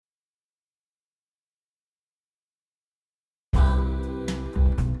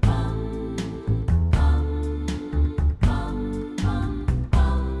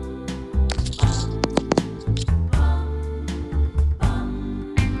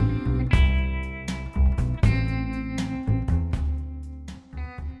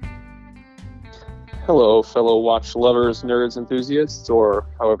Hello, fellow watch lovers, nerds, enthusiasts, or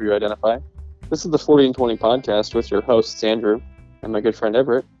however you identify. This is the 40 and 20 podcast with your hosts, Andrew and my good friend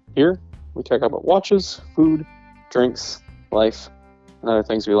Everett. Here, we talk about watches, food, drinks, life, and other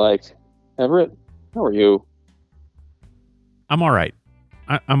things we like. Everett, how are you? I'm all right.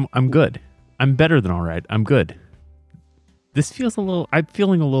 I'm good. I'm better than all right. I'm good. This feels I'm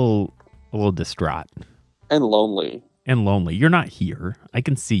feeling a little distraught. And lonely. You're not here. I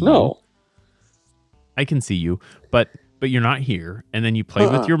can see you. No. I can see you, but you're not here. And then you played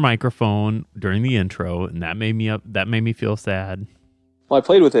with your microphone during the intro, and that made me feel sad. Well, I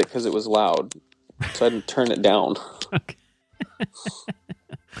played with it because it was loud, so I didn't turn it down. Okay.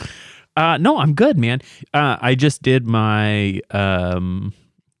 No, I'm good, man. I just did my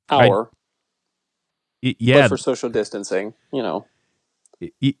hour. Yeah, but for social distancing, you know.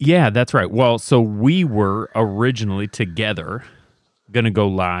 Yeah, that's right. Well, so we were originally together going to go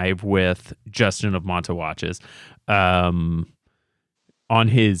live with Justin of Monta Watches.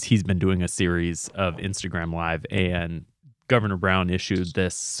 He's been doing a series of Instagram Live, and Governor Brown issued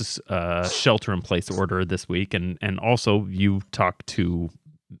this shelter-in-place order this week, and also you talk to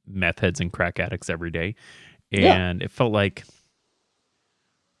meth heads and crack addicts every day, and It felt like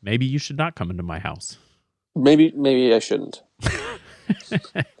maybe you should not come into my house. Maybe I shouldn't.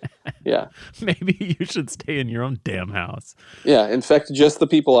 Yeah. Maybe you should stay in your own damn house. Yeah, in fact, just the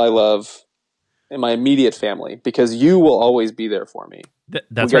people I love in my immediate family, because you will always be there for me.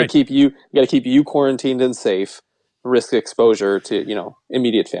 That's right. We got to keep you quarantined and safe, risk exposure to,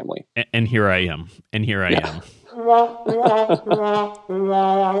 immediate family. And here I am.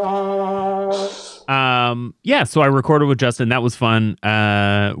 So I recorded with Justin. That was fun.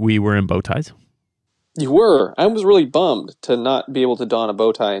 We were in bow ties. You were. I was really bummed to not be able to don a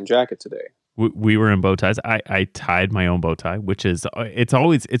bow tie and jacket today. We were in bow ties. I tied my own bow tie, which is it's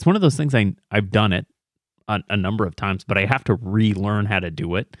one of those things I've done it a number of times, but I have to relearn how to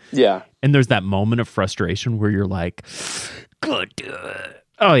do it. Yeah. And there's that moment of frustration where you're like, good.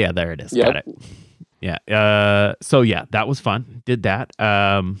 Oh yeah, there it is. Yep. Got it. Yeah. So yeah, that was fun. Did that.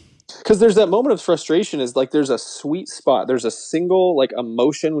 Because there's that moment of frustration is like there's a sweet spot. There's a single like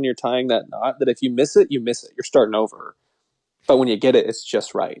emotion when you're tying that knot that if you miss it, you miss it. You're starting over. But when you get it, it's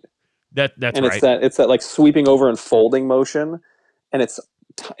just right. That's and right. It's that like sweeping over and folding motion, and it's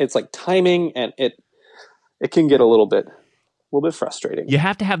like timing, and it can get a little bit frustrating. You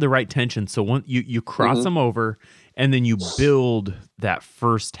have to have the right tension. So when you cross them over, and then you build that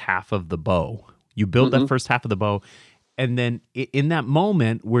first half of the bow. You build that first half of the bow. And then in that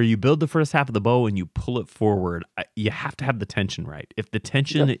moment where you build the first half of the bow and you pull it forward, you have to have the tension right. If the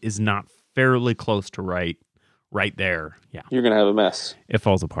tension is not fairly close to right there, you're going to have a mess. It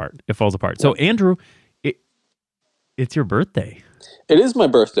falls apart. Yep. So, Andrew, it's your birthday. It is my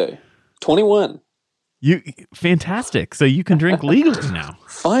birthday. 21. Fantastic. So you can drink legally now.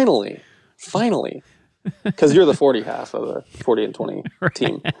 Finally. Because you're the 40 half of the 40 and 20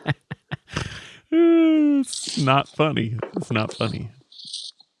 team. It's not funny. I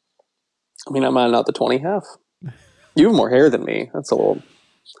mean, I'm not the 20 half. You have more hair than me. That's a little.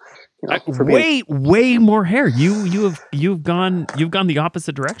 Way more hair. You've gone the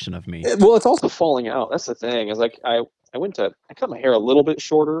opposite direction of me. Well, it's also falling out. That's the thing. Is like I cut my hair a little bit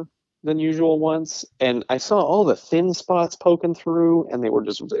shorter than usual once, and I saw all the thin spots poking through, and they were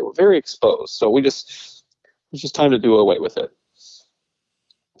very exposed. So it's just time to do away with it.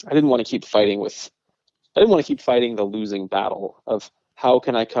 I didn't want to keep fighting the losing battle of how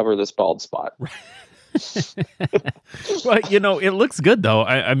can I cover this bald spot. Well, it looks good though.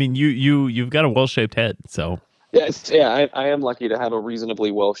 I mean, you've got a well-shaped head, so I am lucky to have a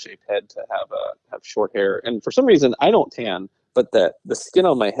reasonably well-shaped head to have short hair, and for some reason I don't tan, but the skin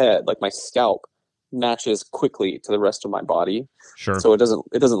on my head, like my scalp, matches quickly to the rest of my body. Sure. So it doesn't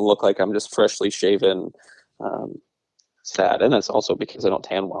look like I'm just freshly shaven. Sad, and that's also because I don't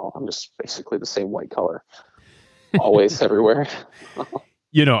tan well. I'm just basically the same white color, always, everywhere.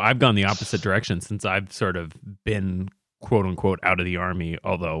 I've gone the opposite direction since I've sort of been quote unquote out of the army,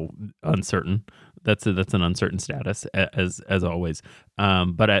 although uncertain. That's an uncertain status as always.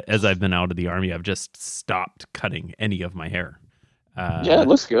 But as I've been out of the army, I've just stopped cutting any of my hair. It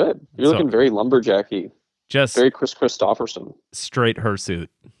looks good. You're looking very lumberjacky, just very Chris Christopherson, straight hirsute.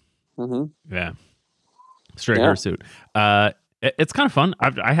 Mm-hmm. Yeah. Straight hirsute. It's kind of fun.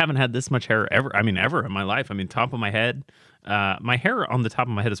 I haven't had this much hair ever in my life. I mean, top of my head. My hair on the top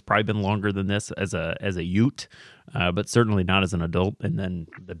of my head has probably been longer than this as a youth, but certainly not as an adult. And then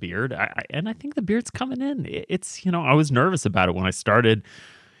the beard, I think the beard's coming in. It's I was nervous about it when I started.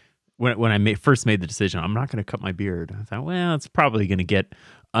 When I first made the decision, I'm not going to cut my beard. I thought, well, it's probably going to get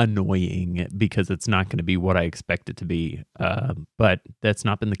annoying because it's not going to be what I expect it to be. But that's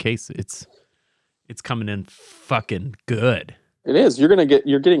not been the case. It's coming in fucking good. It is.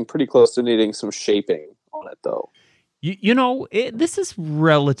 You're getting pretty close to needing some shaping on it, though. This is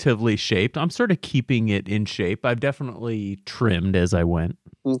relatively shaped. I'm sort of keeping it in shape. I've definitely trimmed as I went.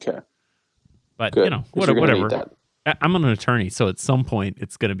 Okay. But, Good. Whatever. I'm an attorney, so at some point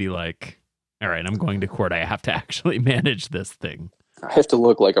it's going to be like, all right, I'm going to court. I have to actually manage this thing. I have to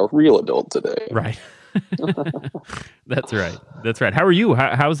look like a real adult today. Right. That's right. How are you?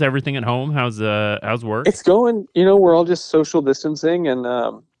 How's everything at home? How's work? It's going. We're all just social distancing, and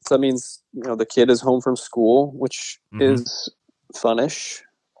so that means the kid is home from school, which is funnish.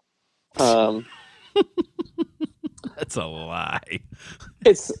 That's a lie.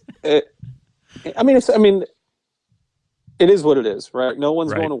 It is what it is, right? No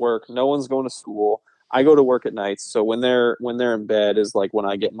one's Right. going to work. No one's going to school. I go to work at nights, so when they're in bed is like when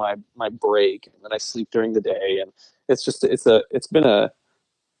I get my break, and then I sleep during the day, and it's been a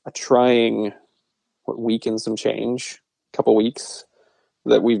trying week and some change, couple weeks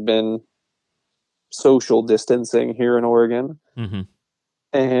that we've been social distancing here in Oregon,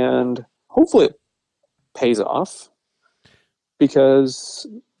 and hopefully it pays off, because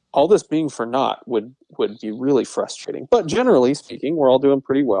all this being for naught would be really frustrating. But generally speaking, we're all doing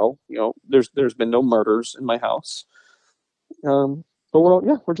pretty well. There's been no murders in my house. But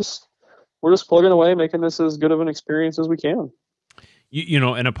we're just plugging away, making this as good of an experience as we can.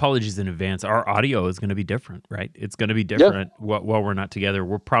 And apologies in advance. Our audio is going to be different, right? It's going to be different while we're not together.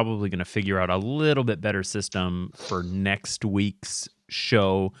 We're probably going to figure out a little bit better system for next week's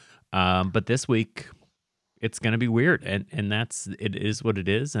show. But this week, it's going to be weird, and it is what it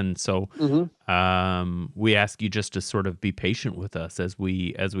is. And so we ask you just to sort of be patient with us as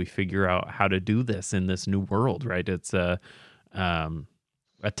we figure out how to do this in this new world, right? It's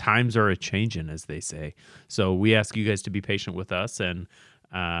times are a changing, as they say. So we ask you guys to be patient with us, and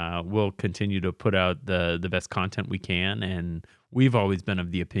we'll continue to put out the best content we can. And we've always been of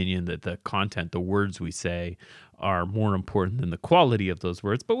the opinion that the content, the words we say, are more important than the quality of those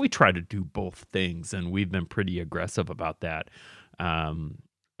words, but we try to do both things, and we've been pretty aggressive about that.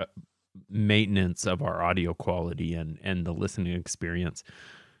 Maintenance of our audio quality and the listening experience.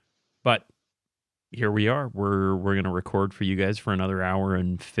 But here we are. We're going to record for you guys for another hour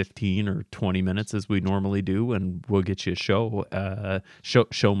and 15 or 20 minutes as we normally do, and we'll get you a show.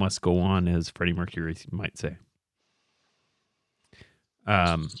 Show must go on, as Freddie Mercury might say.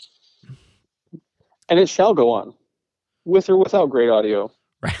 And it shall go on, with or without great audio.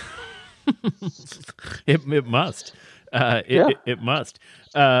 Right. It must. It must.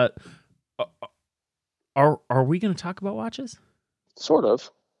 Are we going to talk about watches? Sort of.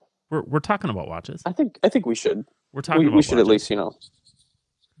 We're talking about watches. I think we should. We're talking about we should watches. At least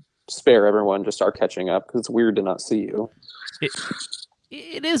spare everyone just our catching up, because it's weird to not see you.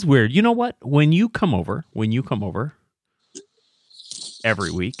 It is weird. You know what? When you come over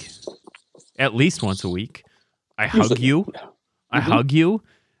every week, at least once a week, I hug you. I hug you,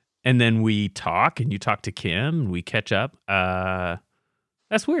 and then we talk, and you talk to Kim, and we catch up.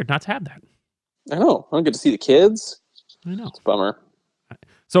 That's weird not to have that. I know. I don't get to see the kids. I know. It's a bummer.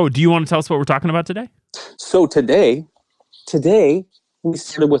 So do you want to tell us what we're talking about today? So today we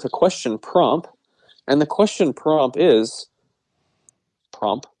started with a question prompt, and the question prompt is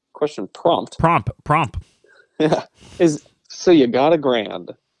prompt. Yeah. So you got a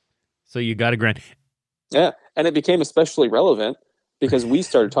grand. Yeah. And it became especially relevant because we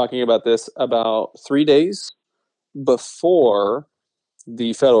started talking about this about 3 days before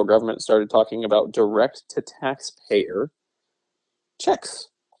the federal government started talking about direct to taxpayer checks.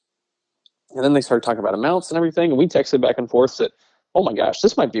 And then they started talking about amounts and everything. And we texted back and forth that, oh my gosh,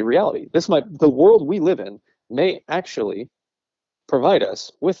 this might be reality. The world we live in may actually provide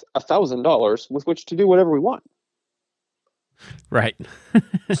us with $1,000 with which to do whatever we want. Right.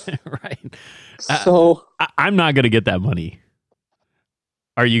 Right. So I'm not going to get that money.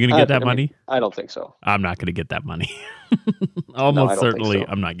 Are you going to get that money? I don't think so. I'm not going to get that money. Almost certainly, so.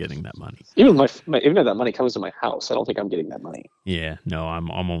 I'm not getting that money. Even if that money comes to my house, I don't think I'm getting that money. Yeah, no,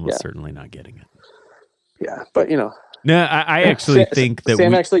 I'm almost certainly not getting it. Yeah, but no, I actually think that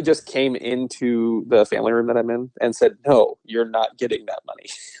Sam actually just came into the family room that I'm in and said, "No, you're not getting that money."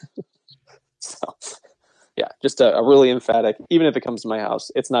 So, yeah, just a really emphatic. Even if it comes to my house,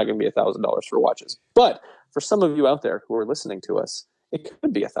 it's not going to be $1,000 for watches. But for some of you out there who are listening to us, it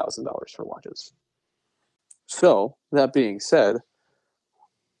could be $1,000 for watches. So, that being said,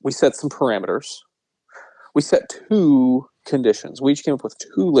 we set some parameters. We set 2 conditions. We each came up with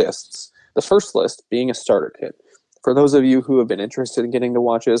 2 lists. The first list being a starter kit. for those of you who have been interested in getting into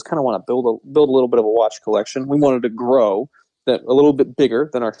watches, kind of want to build a little bit of a watch collection. We wanted to grow that a little bit bigger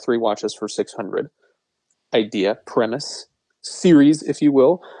than our 3 watches for 600 idea, premise, series, if you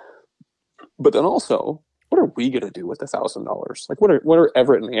will. But then also, what are we going to do with $1,000? Like, what are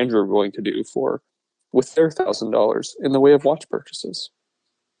Everett and Andrew going to do with their $1,000 in the way of watch purchases?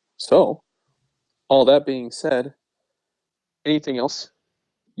 So, all that being said, anything else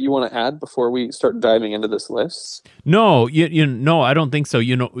you want to add before we start diving into this list? No, no, I don't think so.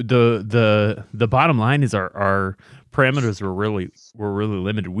 The bottom line is our parameters were really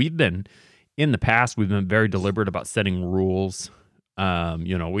limited. We've been in the past, we've been very deliberate about setting rules. Well,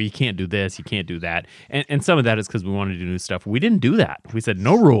 you can't do this, you can't do that, and some of that is because we wanted to do new stuff. We didn't do that. We said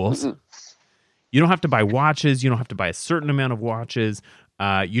no rules. Mm-mm. You don't have to buy watches. You don't have to buy a certain amount of watches.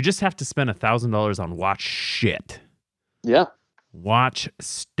 You just have to spend $1,000 on watch shit. Yeah. Watch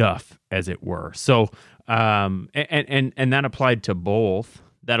stuff, as it were. So, and that applied to both.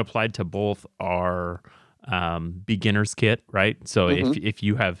 That applied to both our beginner's kit, right? So if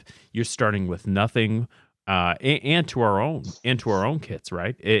you're starting with nothing, and to our own kits,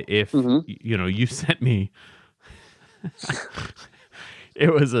 right? If you sent me,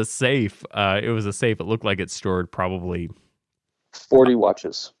 it was a safe. It looked like it stored probably 40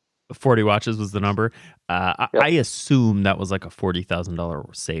 watches. 40 watches was the number. Yep. I assume that was like a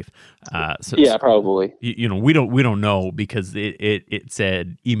 $40,000 safe. Yeah, probably. We don't know because it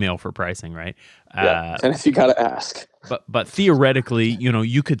said email for pricing, right? Yeah. And if you got to ask. But theoretically,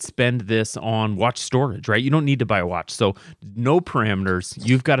 you could spend this on watch storage, right? You don't need to buy a watch, so no parameters.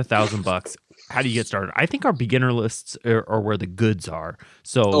 You've got $1,000. How do you get started? I think our beginner lists are where the goods are.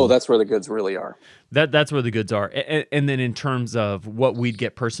 So that's where the goods really are. That's where the goods are. And then in terms of what we'd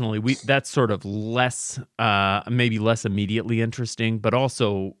get personally, that's sort of less, maybe less immediately interesting, but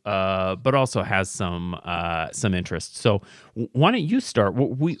also has some interest. So why don't you start?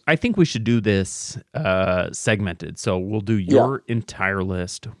 I think we should do this segmented. So we'll do your entire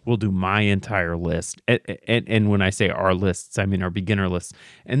list. We'll do my entire list. And when I say our lists, I mean our beginner lists.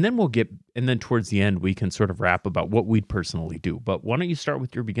 And then towards the end, we can sort of wrap about what we'd personally do. But why don't you start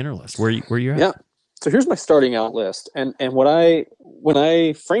with your beginner list? Where you're at? Yeah. So here's my starting out list. And when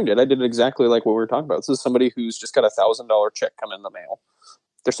I framed it, I did exactly like what we were talking about. This is somebody who's just got $1,000 check come in the mail.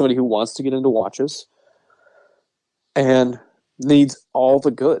 There's somebody who wants to get into watches and needs all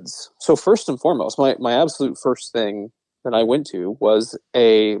the goods. So first and foremost, my absolute first thing that I went to was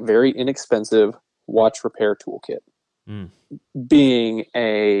a very inexpensive watch repair toolkit. Being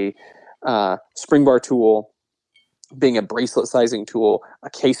a spring bar tool, being a bracelet sizing tool, a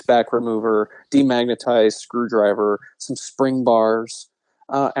case back remover, demagnetized screwdriver, some spring bars.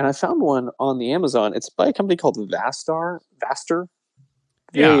 And I found one on the Amazon. It's by a company called Vaster.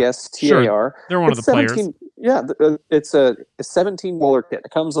 V-A-S-T-A-R. Sure. They're one of the players. Yeah, it's a 17-roller kit.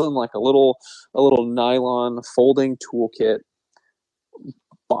 It comes in like a little nylon folding toolkit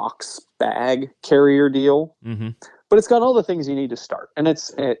box bag carrier deal. Mm-hmm. But it's got all the things you need to start. And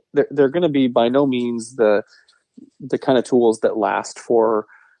they're going to be by no means the kind of tools that last for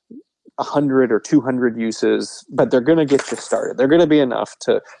 100 or 200 uses, but they're going to get you started. They're going to be enough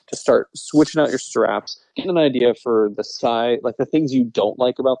to start switching out your straps, get an idea for the size, like the things you don't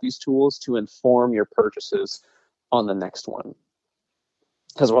like about these tools to inform your purchases on the next one.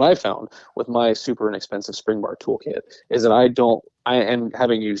 Because what I found with my super inexpensive spring bar toolkit is that and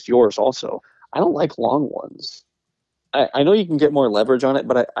having used yours also, I don't like long ones. I know you can get more leverage on it,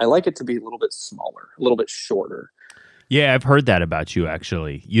 but I like it to be a little bit smaller, a little bit shorter. Yeah, I've heard that about you.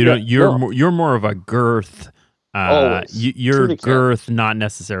 Actually, you're more of a girth. Your girth, not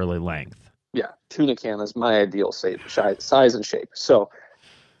necessarily length. Yeah, tuna can is my ideal size and shape. So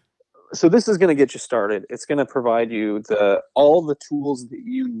this is going to get you started. It's going to provide you all the tools that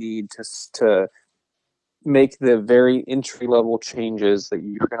you need to make the very entry-level changes that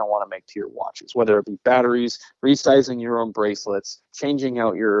you're going to want to make to your watches, whether it be batteries, resizing your own bracelets, changing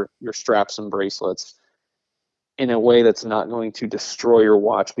out your straps and bracelets in a way that's not going to destroy your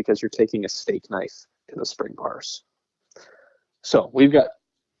watch because you're taking a steak knife to the spring bars. So we've got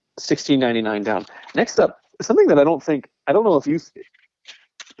 $16.99 down. Next up, something that I don't know if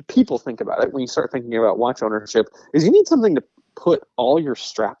people think about it when you start thinking about watch ownership, is you need something to put all your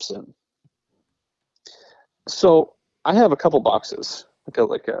straps in. So I have a couple boxes,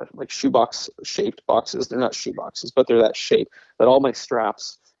 like shoebox shaped boxes. They're not shoe boxes, but they're that shape that all my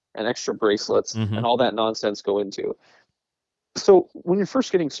straps and extra bracelets and all that nonsense go into. So when you're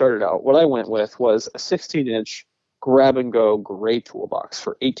first getting started out, what I went with was a 16-inch grab-and-go gray toolbox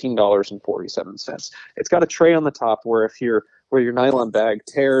for $18.47. It's got a tray on the top where if you're where your nylon bag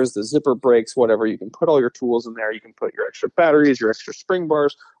tears, the zipper breaks, whatever. You can put all your tools in there. You can put your extra batteries, your extra spring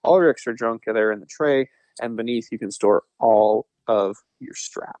bars, all your extra junk there in the tray. And beneath, you can store all of your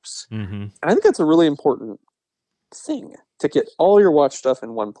straps. Mm-hmm. And I think that's a really important thing, to get all your watch stuff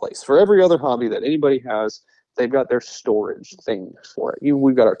in one place. For every other hobby that anybody has, they've got their storage thing for it.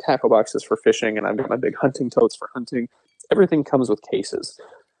 We've got our tackle boxes for fishing, and I've got my big hunting totes for hunting. Everything comes with cases.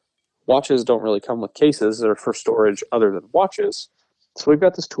 Watches don't really come with cases. They're for storage other than watches. So we've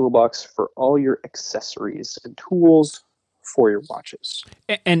got this toolbox for all your accessories and tools for your watches.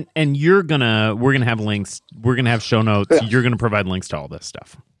 And we're gonna have links. We're gonna have show notes. Yeah. You're gonna provide links to all this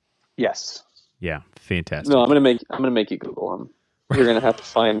stuff. Yes. Yeah, fantastic. No, I'm gonna make you Google them. You're gonna have to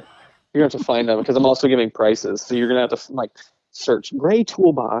find them, because I'm also giving prices. So you're gonna have to search gray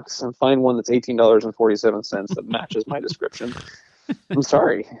toolbox and find one that's $18.47 that matches my description. I'm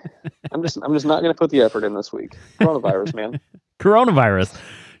sorry. I'm just not gonna put the effort in this week. Coronavirus, man. Coronavirus.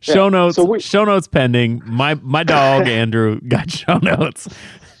 Yeah. Show notes pending. My dog Andrew got show notes.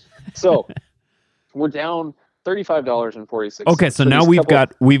 So we're down $35.46. Okay, so now we've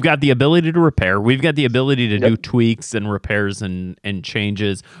got the ability to repair. We've got the ability to do tweaks and repairs and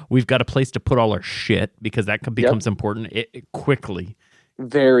changes. We've got a place to put all our shit, because that becomes important. It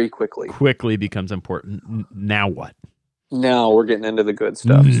very quickly becomes important. Now what? Now we're getting into the good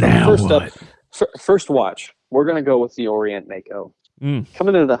stuff. First watch. We're going to go with the Orient Mako.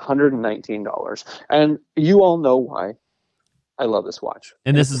 Coming in at $119, and you all know why I love this watch.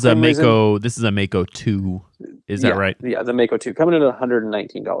 And this is a Mako. This is a Mako 2. Is that right? Yeah, the Mako 2 coming in at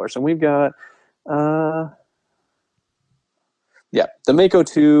 $119, and we've got the Mako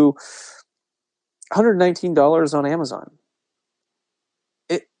 2, $119 on Amazon.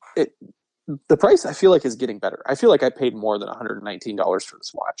 The price, I feel like, is getting better. I feel like I paid more than $119 for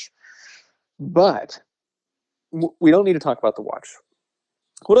this watch, but we don't need to talk about the watch.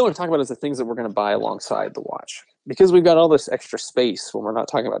 What I want to talk about is the things that we're going to buy alongside the watch, because we've got all this extra space. When we're not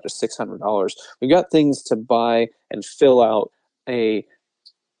talking about just $600, we've got things to buy and fill out a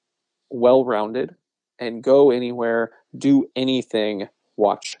well-rounded and go anywhere, do anything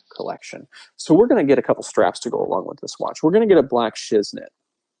watch collection. So we're going to get a couple straps to go along with this watch. We're going to get a black Shiznit.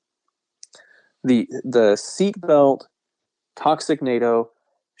 The seat belt Toxic NATO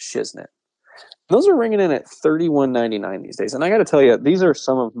Shiznit. Those are ringing in at $31.99 these days, and I got to tell you, these are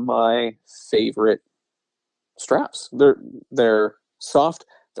some of my favorite straps. They're soft,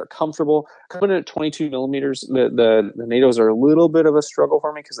 they're comfortable. Coming in at 22 millimeters, the NATOs are a little bit of a struggle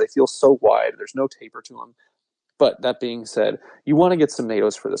for me because they feel so wide. There's no taper to them. But that being said, you want to get some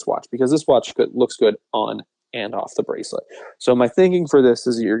NATOs for this watch, because this watch looks good on and off the bracelet. So my thinking for this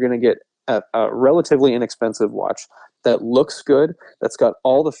is you're going to get a relatively inexpensive watch that looks good, that's got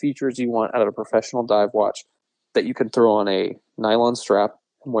all the features you want out of a professional dive watch, that you can throw on a nylon strap,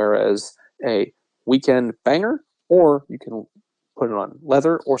 whereas a weekend banger, or you can put it on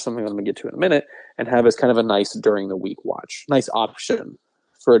leather or something I'm going to get to in a minute, and have as kind of a nice during the week watch. Nice option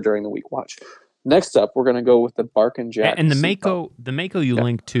for a during the week watch. Next up, we're going to go with the Bark and Jack. And the Mako you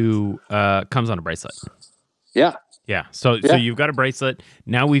linked to comes on a bracelet. Yeah. Yeah. So you've got a bracelet.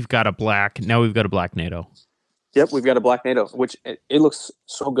 Now we've got a black NATO. Yep, we've got a black NATO, which it looks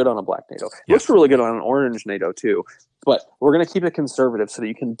so good on a black NATO. It looks really good on an orange NATO too, but we're going to keep it conservative so that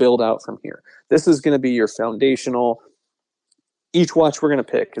you can build out from here. This is going to be your foundational. Each watch we're going to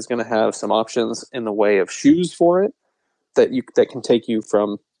pick is going to have some options in the way of shoes for it that can take you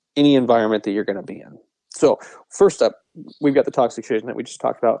from any environment that you're going to be in. So first up, we've got the Toxic Shiznit that we just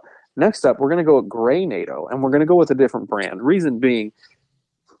talked about. Next up, we're going to go with gray NATO, and we're going to go with a different brand. Reason being,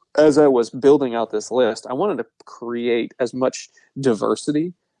 as I was building out this list, I wanted to create as much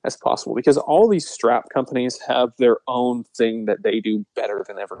diversity as possible, because all these strap companies have their own thing that they do better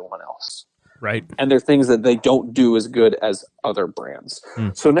than everyone else. Right. And they're things that they don't do as good as other brands.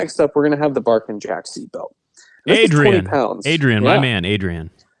 So next up, we're going to have the Bark and Jack seatbelt. Adrian. 20 pounds. Adrian, my man, Adrian.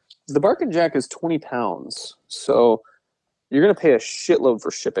 The Bark and Jack is 20 pounds. So you're going to pay a shitload for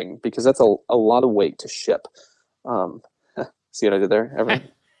shipping, because that's a lot of weight to ship. See what I did there, Evan?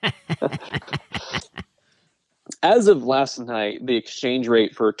 As of last night, the exchange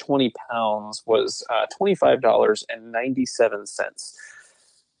rate for 20 pounds was $25.97.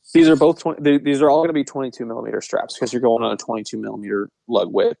 These are both these are all going to be 22 millimeter straps, because you're going on a 22 millimeter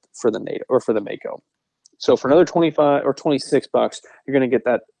lug width for the NATO or for the Mako. So for another 25 or 26 bucks, you're going to get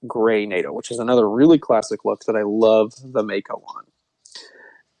that gray NATO, which is another really classic look that I love the Mako on.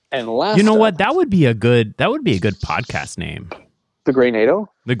 And last, you know what? That would be a good podcast name. The gray NATO.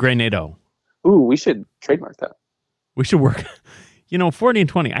 The gray NATO. Ooh, we should trademark that. We should work. 40 and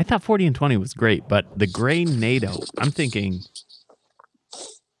 20. I thought 40 and 20 was great, but the gray NATO, I'm thinking.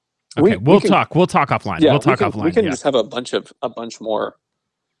 Okay, we'll talk. We'll talk offline. Yeah, we'll talk offline. We can just have a bunch more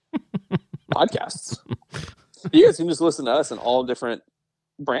podcasts. You guys can just listen to us in all different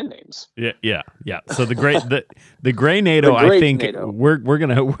brand names. Yeah. So the gray NATO, I think NATO. we're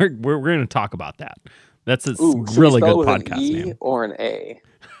gonna talk about that. That's a really good podcast an name. Or an A.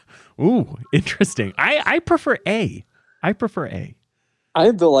 Ooh, interesting. I prefer A. I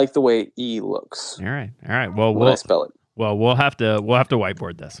like the way E looks. All right. Well, when I spell it. Well, we'll have to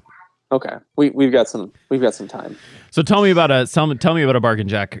whiteboard this. Okay, we've got some time. So tell me about a Bark and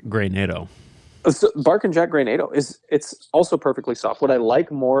Jack Gray NATO. So Bark and Jack Gray NATO it's also perfectly soft. What I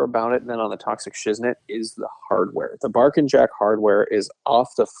like more about it than on the Toxic Shiznit is the hardware. The Bark and Jack hardware is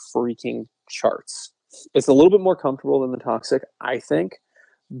off the freaking charts. It's a little bit more comfortable than the Toxic, I think.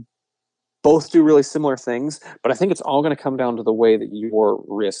 Both do really similar things, but I think it's all going to come down to the way that your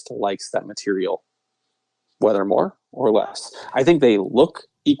wrist likes that material, whether more or less. I think they look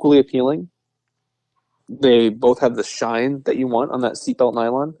equally appealing. They both have the shine that you want on that seatbelt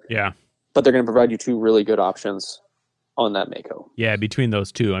nylon. Yeah. But they're going to provide you two really good options on that Mako. Yeah, between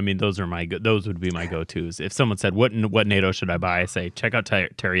those two, I mean, those would be my go-tos. If someone said, what NATO should I buy? I say, check out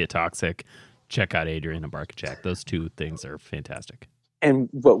Terry at Toxic, check out Adrian and Bark and Jack. Those two things are fantastic.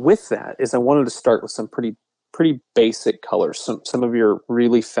 But with that is I wanted to start with some pretty basic colors, some of your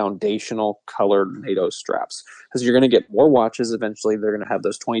really foundational colored NATO straps, because you're going to get more watches eventually. They're going to have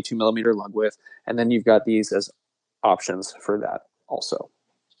those 22 millimeter lug width, and then you've got these as options for that also.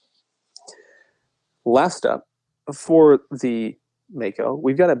 Last up, for the Mako,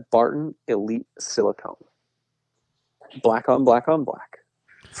 we've got a Barton Elite Silicone, black on black on black,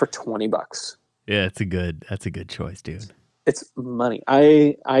 for $20. Yeah, that's a good choice, dude. It's money.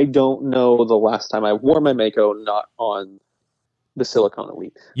 I don't know the last time I wore my Mako not on the Silicone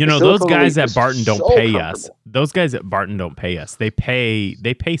Elite. Those guys at Barton don't pay us. Those guys at Barton don't pay us. They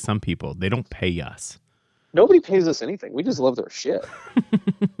pay some people. They don't pay us. Nobody pays us anything. We just love their shit.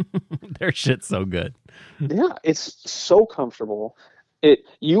 Their shit's so good. Yeah, it's so comfortable.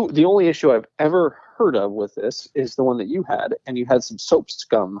 The only issue I've ever heard of with this is the one that you had, and you had some soap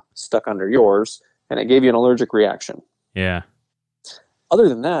scum stuck under yours, and it gave you an allergic reaction. Yeah. Other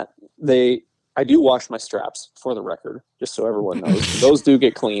than that, I do wash my straps, for the record, just so everyone knows. Those do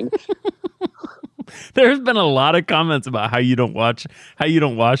get cleaned. There's been a lot of comments about how you don't wash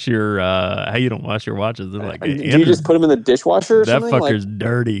your watches. They're like, do you just put them in the dishwasher or that something? Fucker's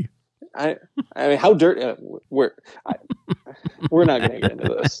dirty. I mean, how dirty? We're not going to get into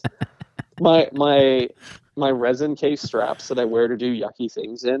this. My resin case straps that I wear to do yucky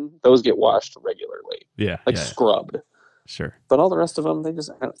things in, those get washed regularly. Yeah, scrubbed. Sure. But all the rest of them,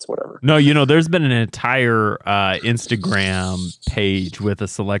 it's whatever. No, there's been an entire Instagram page with a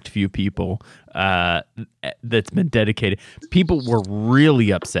select few people that's been dedicated. People were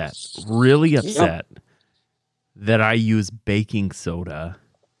really upset that I use baking soda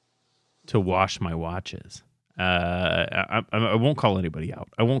to wash my watches. I won't call anybody out.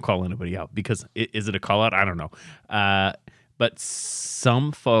 Because is it a call out? I don't know. But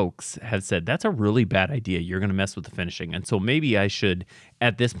some folks have said that's a really bad idea. You're going to mess with the finishing. And so maybe I should,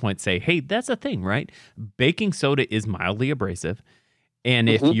 at this point, say, hey, that's a thing, right? Baking soda is mildly abrasive. And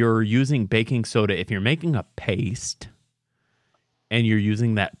if you're using baking soda, if you're making a paste and you're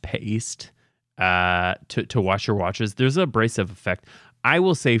using that paste to wash your watches, there's an abrasive effect. I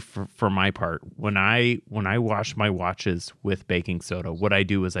will say for my part, when I wash my watches with baking soda, what I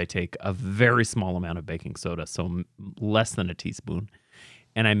do is I take a very small amount of baking soda, so less than a teaspoon,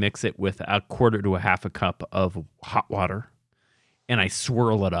 and I mix it with a quarter to a half a cup of hot water, and I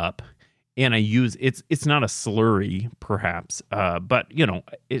swirl it up, and I use it's not a slurry perhaps, but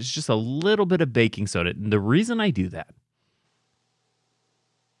it's just a little bit of baking soda. And the reason I do that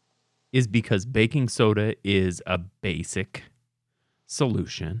is because baking soda is a basic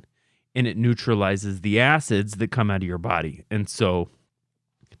solution and it neutralizes the acids that come out of your body. And so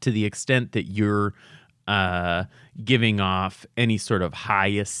to the extent that you're giving off any sort of high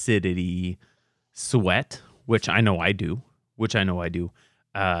acidity sweat, which I know I do.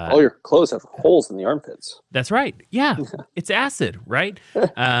 All your clothes have holes in the armpits. That's right. Yeah. It's acid, right?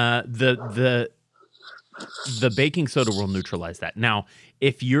 The baking soda will neutralize that. Now,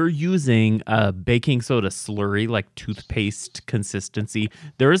 if you're using a baking soda slurry, like toothpaste consistency,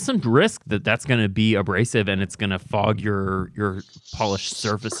 there is some risk that that's going to be abrasive and it's going to fog your polished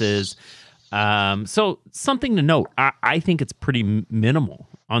surfaces. So something to note, I think it's pretty minimal.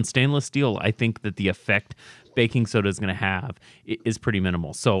 On stainless steel, I think that the effect baking soda is going to have is pretty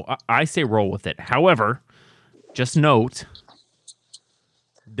minimal. So I say roll with it. However, just note,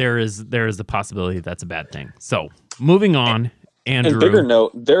 there is a possibility that's a bad thing. So moving on, Andrew. And bigger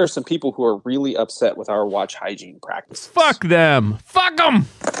note, there are some people who are really upset with our watch hygiene practices. Fuck them. Fuck them.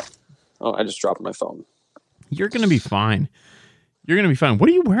 Oh, I just dropped my phone. You're gonna be fine. You're gonna be fine. What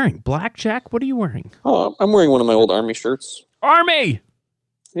are you wearing? Blackjack? What are you wearing? Oh, I'm wearing one of my old Army shirts. Army.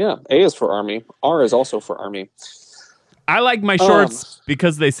 Yeah, A is for Army. R is also for Army. I like my shorts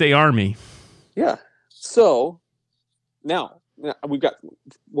because they say Army. Yeah. So now we're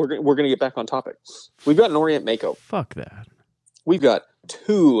gonna get back on topic. We've got an Orient Mako. Fuck that. We've got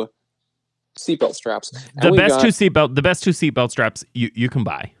 2 seatbelt straps. The best two seatbelt straps you can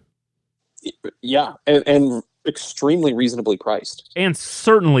buy. Yeah, and extremely reasonably priced. And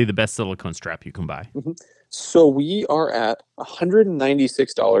certainly the best silicone strap you can buy. Mm-hmm. So we are at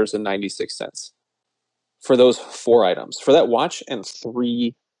 $196.96 for those 4 items. For that watch and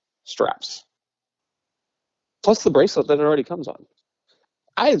 3 straps. Plus the bracelet that it already comes on.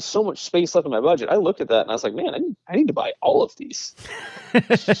 I had so much space left in my budget. I looked at that and I was like, man, I need to buy all of these.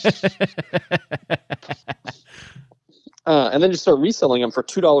 And then just start reselling them for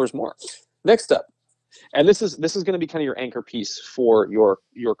 $2 more. Next up, and this is going to be kind of your anchor piece for your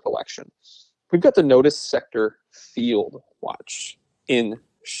collection. We've got the Notice Sector Field watch in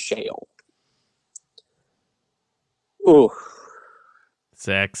shale. Ooh.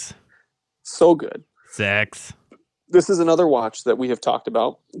 Sex. So good. Sex. This is another watch that we have talked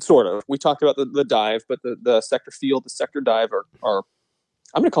about, sort of. We talked about the dive, but the Sector Field, the Sector Dive are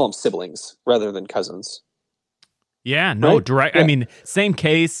I'm going to call them siblings rather than cousins. Yeah, no, right? direct. Yeah. I mean, same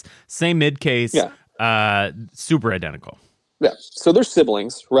case, same mid case. Yeah. Super identical. Yeah, so they're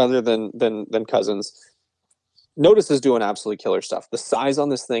siblings rather than cousins. Notice is doing absolutely killer stuff. The size on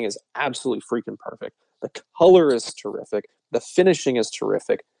this thing is absolutely freaking perfect. The color is terrific. The finishing is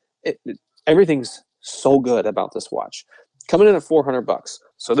terrific. Everything's so good about this watch. Coming in at $400.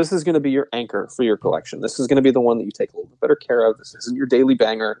 So this is going to be your anchor for your collection. This is going to be the one that you take a little bit better care of. This isn't your daily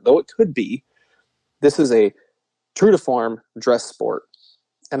banger, though it could be. This is a true to form dress sport.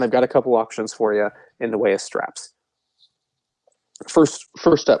 And I've got a couple options for you in the way of straps.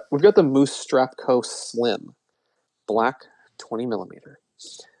 First up, we've got the Moose Strapco Slim, black 20 millimeter.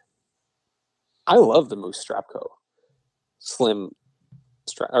 I love the Moose Strapco Slim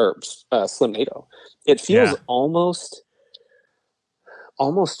Slim NATO. It feels almost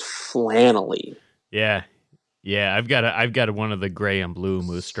flannelly. Yeah. I've got one of the gray and blue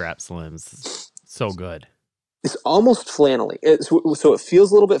Moose Strap Slims. So good. It's almost flannelly. So it feels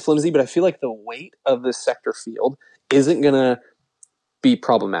a little bit flimsy, but I feel like the weight of this Sector Field isn't going to be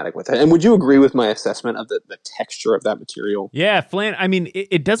problematic with it. And would you agree with my assessment of the texture of that material? Yeah, I mean,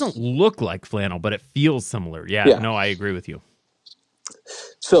 it doesn't look like flannel, but it feels similar. Yeah, no, I agree with you.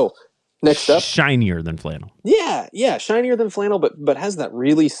 So next up, shinier than flannel. Yeah, shinier than flannel, but has that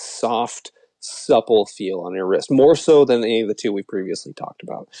really soft, supple feel on your wrist, more so than any of the 2 we previously talked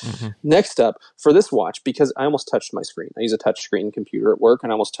about. Mm-hmm. Next up, for this watch, because I almost touched my screen. I use a touch screen computer at work,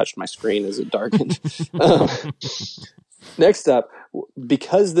 and I almost touched my screen as it darkened. Next up,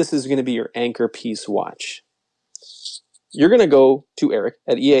 because this is going to be your anchor piece watch, you're going to go to Eric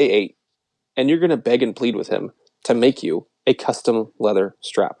at EA8, and you're going to beg and plead with him to make you a custom leather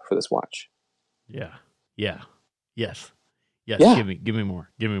strap for this watch. Yeah. Yes. Yeah. Give me more.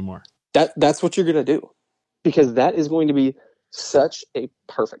 That's what you're going to do. Because that is going to be such a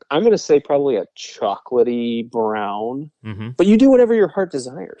perfect, I'm going to say probably a chocolatey brown, but you do whatever your heart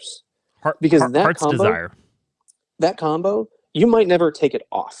desires. Heart's desire. That combo, you might never take it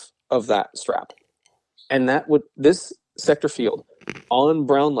off of that strap. And this Sector Field on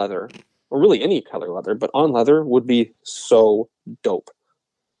brown leather, or really any color leather, but on leather would be so dope.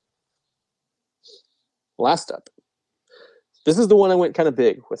 Last up. This is the one I went kind of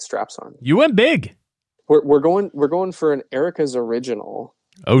big with straps on. You went big. We're going for an Erica's Original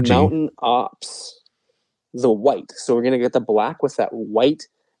OG Mountain Ops, the white. So we're going to get the black with that white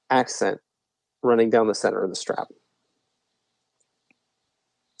accent running down the center of the strap.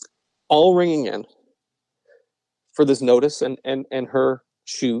 All ringing in for this Notice and her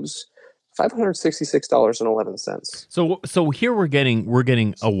shoes, $566.11. So here we're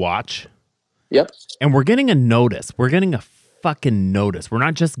getting a watch. Yep. And we're getting a Notice. We're getting a fucking Notice. We're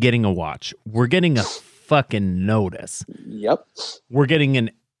not just getting a watch. We're getting a fucking Notice. Yep. We're getting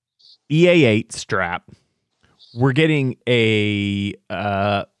an EA8 strap. We're getting a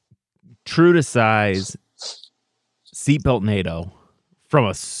true to size seatbelt NATO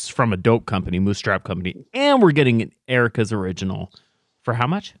from a dope company, Moose Strap Company, and we're getting an Erica's Original for how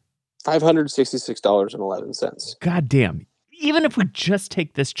much? $566.11. God damn. Even if we just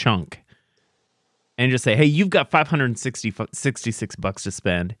take this chunk and just say, hey, you've got $566 to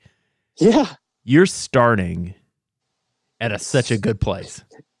spend. Yeah. You're starting at such a good place.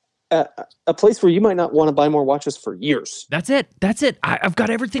 A place where you might not want to buy more watches for years. That's it. I've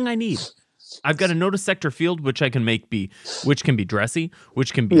got everything I need. I've got a Notice Sector Field, which I can which can be dressy,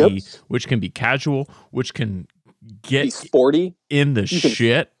 which can be casual, which can get be sporty in the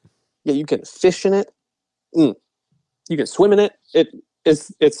shit. Yeah, you can fish in it. You can swim in it.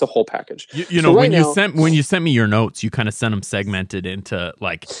 It's the whole package. You know, when you sent me your notes, you kind of sent them segmented into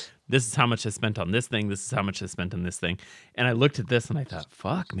like, this is how much I spent on this thing. This is how much I spent on this thing. And I looked at this and I thought,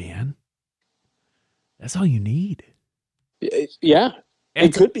 fuck, man, that's all you need. Yeah,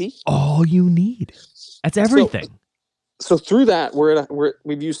 it could be all you need. That's everything. So through that,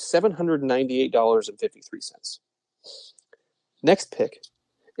 we've used $798.53. Next pick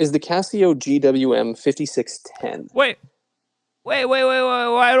is the Casio GWM 5610. Wait. Why do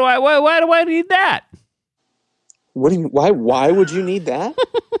I need that? What do you? Why would you need that?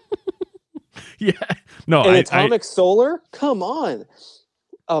 Yeah, no. An atomic solar? Come on,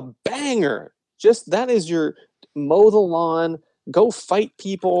 a banger. Just that is your mow the lawn, go fight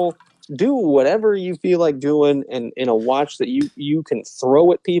people, do whatever you feel like doing, and in a watch that you can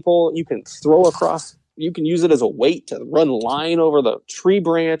throw at people, you can throw across. You can use it as a weight to run line over the tree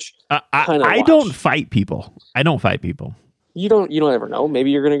branch. I don't fight people. You don't ever know.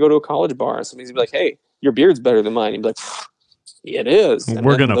 Maybe you're going to go to a college bar and somebody's going to be like, hey, your beard's better than mine. You'd be like, it is. And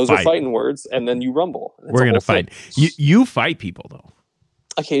we're going to fight. Those are fighting words. And then you rumble. We're going to fight. You fight people though.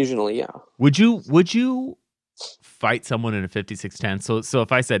 Occasionally. Yeah. Would you fight someone in a 5610? So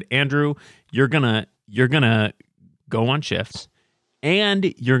if I said, Andrew, you're going to go on shift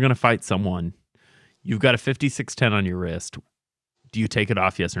and you're going to fight someone. You've got a 5610 on your wrist. Do you take it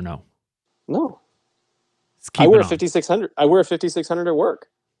off? Yes or no? No. I wear a 5600. I wear a 5600 at work.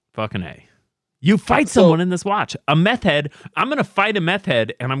 Fucking A. You fight someone in this watch. A meth head. I'm going to fight a meth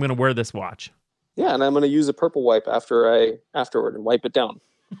head and I'm going to wear this watch. Yeah, and I'm going to use a purple wipe afterward and wipe it down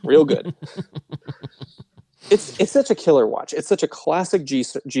real good. It's such a killer watch. It's such a classic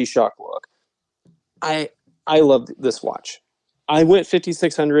G-Shock look. I loved this watch. I went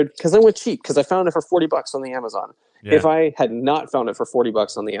 5600 because I went cheap because I found it for $40 on the Amazon. Yeah. If I had not found it for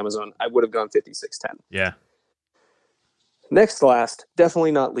 $40 on the Amazon, I would have gone 5610. Yeah. Next to last,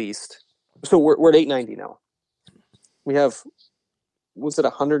 definitely not least. So we're at $890 now. We have, was it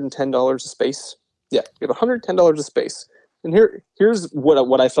 $110 a space? Yeah, we have $110 a space. And here's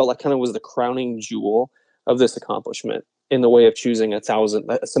what I felt like kind of was the crowning jewel of this accomplishment in the way of choosing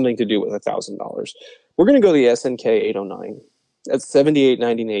something to do with $1,000. We're going to go the SNK 809. That's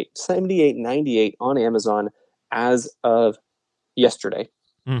 $78.98 on Amazon as of yesterday.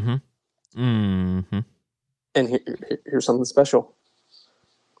 Mm-hmm. Mm-hmm. And here's something special.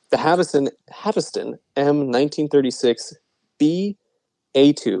 The Havaston M1936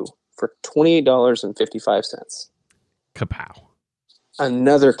 BA2 for $28.55. Kapow.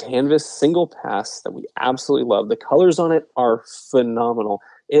 Another canvas single pass that we absolutely love. The colors on it are phenomenal.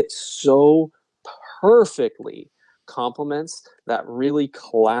 It so perfectly complements that really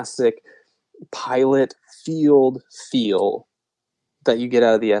classic pilot field feel that you get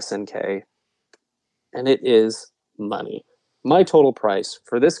out of the SNK. And it is money. My total price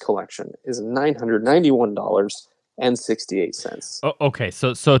for this collection is $991.68. Oh, okay,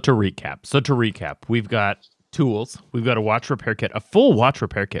 so to recap, we've got tools, we've got a watch repair kit, a full watch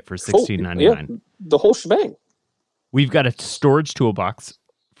repair kit for $16.99. Yeah, the whole shebang. We've got a storage toolbox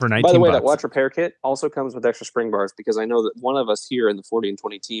for $19. By the way, that watch repair kit also comes with extra spring bars because I know that one of us here in the 40 and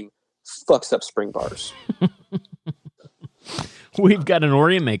 20 team fucks up spring bars. We've got an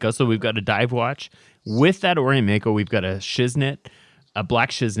Orient Mako, so we've got a dive watch. With that Orient Mako, we've got a Shiznit, a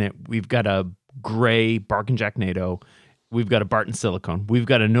black Shiznit. We've got a gray Bark & Jack NATO. We've got a Barton Silicone. We've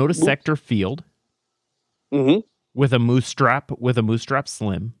got a Notice Sector Field with a moose strap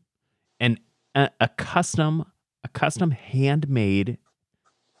slim, and a custom handmade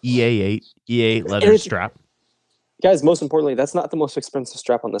EA8 leather strap. Guys, most importantly, that's not the most expensive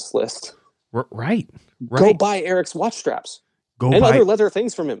strap on this list. Right. Go buy Eric's watch straps. Other leather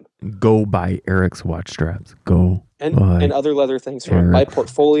things from him. Go buy Eric's watch straps. And other leather things from him. Buy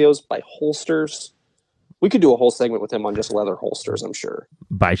portfolios, buy holsters. We could do a whole segment with him on just leather holsters, I'm sure.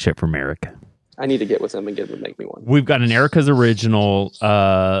 Buy shit from Eric. I need to get with him and get him to make me one. We've got an Erica's Original,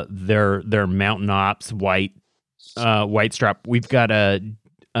 their Mountain Ops white strap. We've got a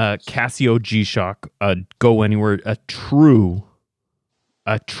Casio G-Shock, Go Anywhere, a true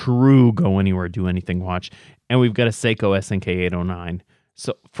Go Anywhere, Do Anything watch. And we've got a Seiko SNK 809.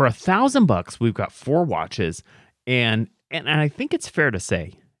 So for $1,000, we've got 4 watches. And I think it's fair to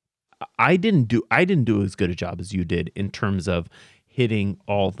say, I didn't do as good a job as you did in terms of hitting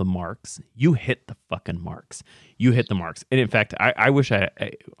all the marks. You hit the fucking marks. You hit the marks. And in fact, I wish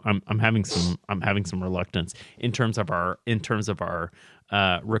I'm having some reluctance in terms of our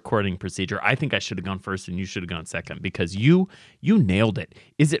recording procedure. I think I should have gone first and you should have gone second, because you nailed it.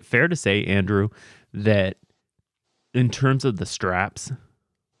 Is it fair to say, Andrew, that in terms of the straps,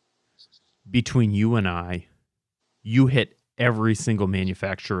 between you and I, you hit every single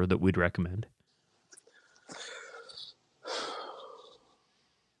manufacturer that we'd recommend?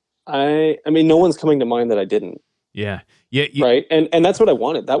 I mean, no one's coming to mind that I didn't. Yeah. Right. And that's what I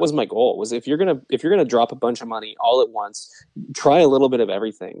wanted. That was my goal, was if you're gonna drop a bunch of money all at once, try a little bit of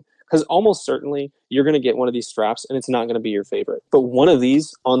everything. Because almost certainly you're gonna get one of these straps and it's not gonna be your favorite. But one of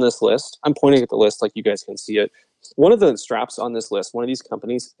these on this list, I'm pointing at the list like you guys can see it. One of the straps on this list, one of these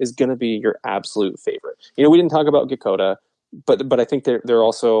companies, is gonna be your absolute favorite. You know, we didn't talk about Gakota, but I think they're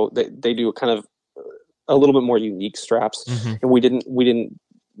also they do kind of a little bit more unique straps. Mm-hmm. And we didn't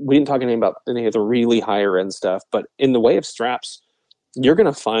talk anything about any of the really higher end stuff, but in the way of straps, you're going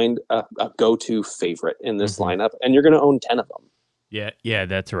to find a go-to favorite in this lineup, and you're going to own 10 of them. Yeah,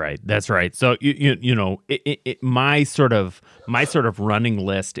 that's right. That's right. So you know, my sort of running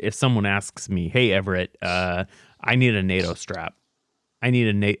list. If someone asks me, "Hey Everett, I need a NATO strap. I need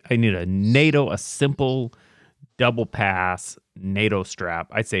a NATO, a simple double pass NATO strap."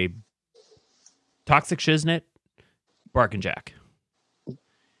 I say Toxic Shiznit, Bark and Jack.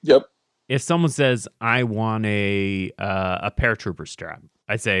 Yep. If someone says, "I want a paratrooper strap,"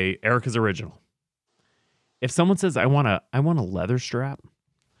 I say Erica's Original. If someone says, I want a leather strap,"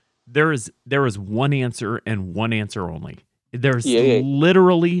 there is one answer and one answer only. There's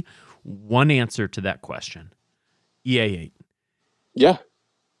literally one answer to that question. EA8. Yeah.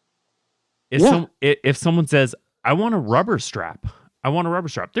 If someone says, I want a rubber strap,"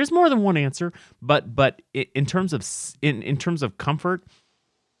 there's more than one answer, but in terms of comfort,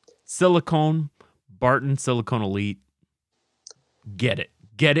 silicone, Barton Silicone Elite, get it.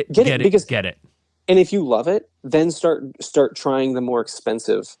 And if you love it, then start trying the more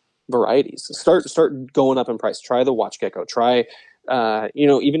expensive varieties. Start going up in price. Try the Watch Gecko. Try,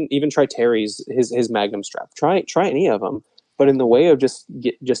 even try Terry's his Magnum strap. Try any of them. But in the way of just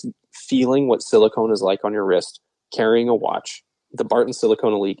feeling what silicone is like on your wrist, carrying a watch, the Barton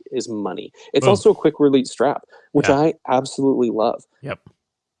Silicone Elite is money. It's also a quick release strap, which I absolutely love. Yep.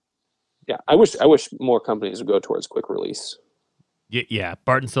 Yeah, I wish more companies would go towards quick release. Yeah,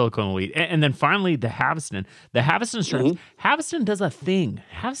 Barton Silicone Elite. And then finally, the Haveston. The Haveston straps. Mm-hmm. Haveston does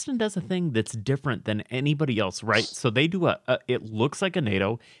a thing. That's different than anybody else, right? So they do it looks like a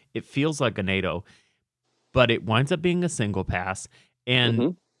NATO. It feels like a NATO, but it winds up being a single pass.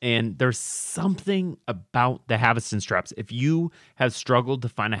 And there's something about the Haveston straps. If you have struggled to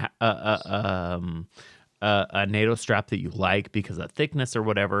find a NATO strap that you like because of thickness or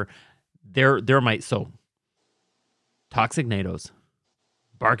whatever, there might. So Toxic NATOs,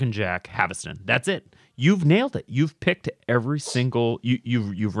 Bark and Jack, Haveston. That's it. You've nailed it. You've picked every single.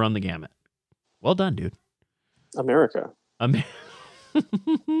 You've run the gamut. Well done, dude. America.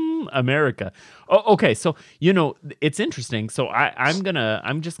 America. Oh, okay. So it's interesting. So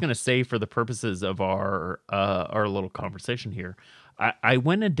I'm just gonna say, for the purposes of our little conversation here, I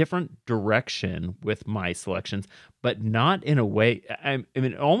went a different direction with my selections, but not in a way. I mean,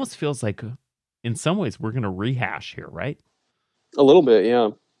 it almost feels like, in some ways, we're gonna rehash here, right? A little bit, yeah.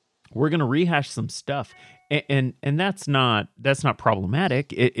 We're gonna rehash some stuff, and that's not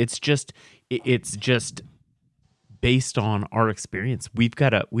problematic. It's just based on our experience. We've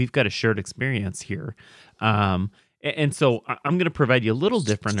got a shared experience here, and so I'm going to provide you a little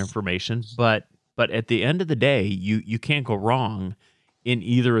different information, but at the end of the day, you can't go wrong in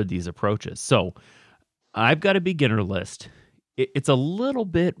either of these approaches. So I've got a beginner list. It's a little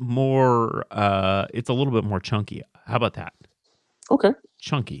bit more. It's a little bit more chunky. How about that? Okay.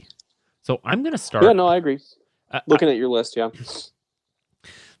 Chunky. So I'm going to start. Yeah, no, I agree. Looking at your list, yeah.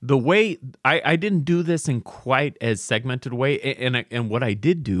 The way I didn't do this in quite as segmented way, and what I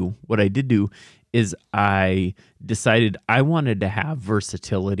did do is I decided I wanted to have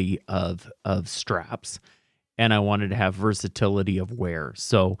versatility of straps, and I wanted to have versatility of wear.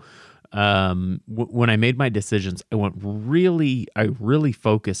 So when I made my decisions, I really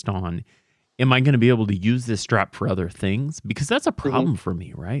focused on, am I going to be able to use this strap for other things? Because that's a problem for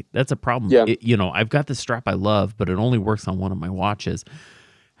me, right? That's a problem. Yeah. I've got this strap I love, but it only works on one of my watches.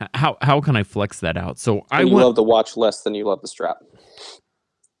 How can I flex that out? So I love the watch less than you love the strap.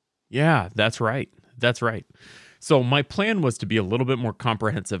 Yeah, that's right. So my plan was to be a little bit more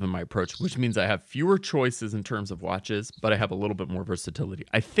comprehensive in my approach, which means I have fewer choices in terms of watches, but I have a little bit more versatility.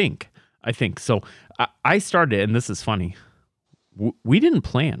 I think. So I started, and this is funny. We didn't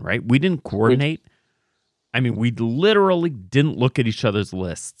plan, right? We didn't coordinate. I mean, we literally didn't look at each other's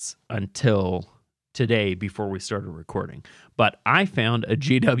lists until today before we started recording. But I found a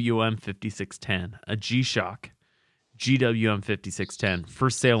GWM 5610, a G-Shock GWM 5610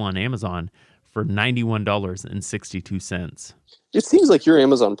 for sale on Amazon for $91.62. It seems like your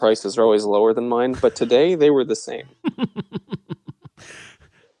Amazon prices are always lower than mine, but today they were the same.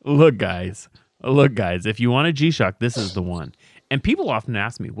 Look, guys, if you want a G-Shock, this is the one. And people often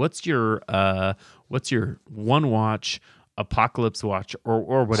ask me, what's your one watch, apocalypse watch,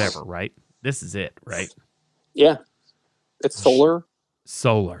 or whatever, right? This is it, right? Yeah. It's solar.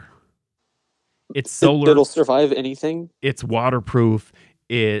 It's solar. It'll survive anything. It's waterproof.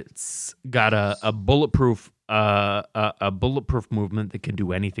 It's got a bulletproof movement that can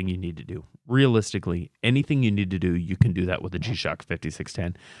do anything you need to do. Realistically, anything you need to do, you can do that with a G-Shock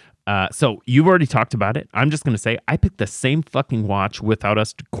 5610. So you've already talked about it. I'm just going to say I picked the same fucking watch without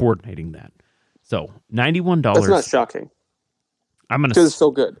us coordinating that. So $91. That's not shocking. Because it's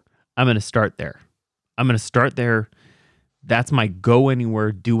so good. I'm going to start there. That's my go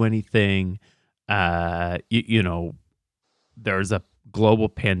anywhere, do anything. You know, there's a global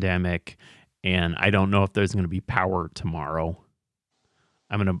pandemic, and I don't know if there's going to be power tomorrow.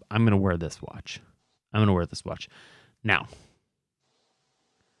 I'm gonna wear this watch. Now,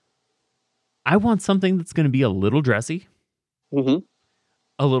 I want something that's going to be a little dressy, a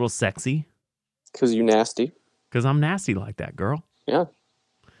little sexy. Because you nasty. Because I'm nasty like that, girl. Yeah.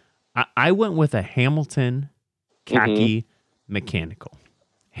 I went with a Hamilton khaki mechanical.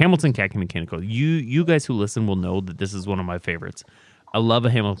 Hamilton khaki mechanical. You guys who listen will know that this is one of my favorites. I love a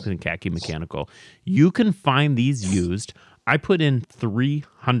Hamilton khaki mechanical. You can find these used. I put in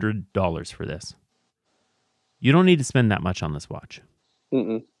 $300 for this. You don't need to spend that much on this watch.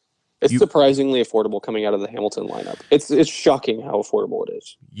 It's surprisingly affordable coming out of the Hamilton lineup. It's shocking how affordable it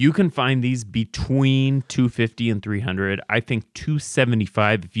is. You can find these between $250 and $300. I think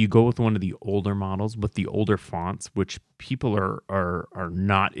 $275 if you go with one of the older models with the older fonts, which people are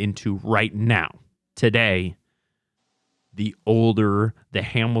not into right now. Today, the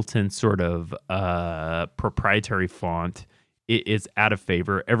Hamilton sort of proprietary font is out of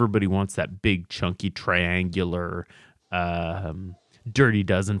favor. Everybody wants that big, chunky, triangular Dirty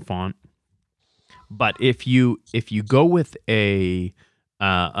Dozen font. But if you go with a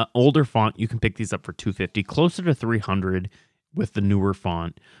older font, you can pick these up for $250, closer to $300 with the newer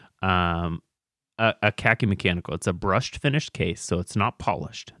font. A khaki mechanical. It's a brushed finished case, so it's not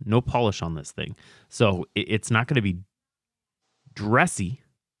polished. No polish on this thing, so it's not going to be dressy.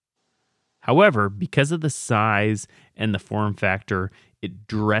 However, because of the size and the form factor, it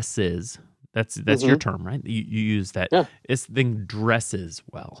dresses. That's your term, right? You use that. Yeah. This thing dresses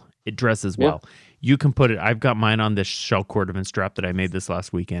well. It dresses well. You can put it. I've got mine on this shell cordovan strap that I made this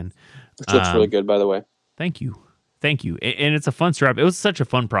last weekend. Which looks really good, by the way. Thank you. And it's a fun strap. It was such a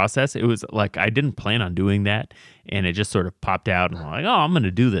fun process. It was like I didn't plan on doing that, and it just sort of popped out. And I'm like, oh, I'm going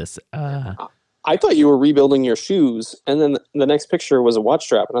to do this. I thought you were rebuilding your shoes, and then the next picture was a watch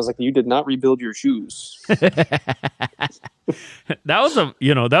strap, and I was like, you did not rebuild your shoes. That was a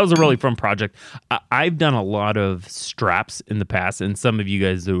really fun project. I've done a lot of straps in the past, and some of you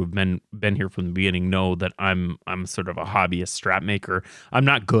guys who have been here from the beginning know that I'm sort of a hobbyist strap maker. I'm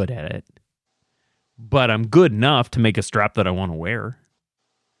not good at it, but I'm good enough to make a strap that I want to wear.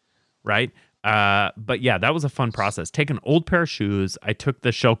 Right? But yeah, that was a fun process. Take an old pair of shoes. I took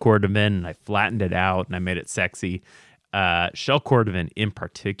the shell cordovan and I flattened it out and I made it sexy. Shell cordovan in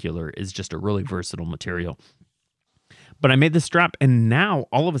particular is just a really versatile material. But I made the strap, and now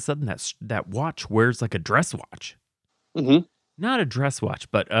all of a sudden that watch wears like a dress watch. Not a dress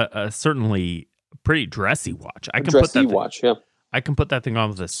watch, but a certainly pretty dressy watch. I can put that watch, yeah. I can put that thing on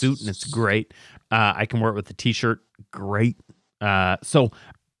with a suit, and it's great. I can wear it with a t-shirt, great. So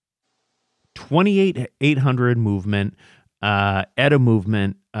 28800 movement, ETA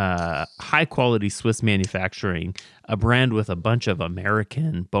movement, high quality Swiss manufacturing, a brand with a bunch of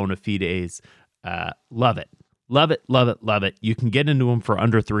American bona fides. Love it. You can get into them for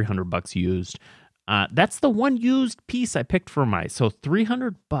under $300 used. That's the one used piece I picked for so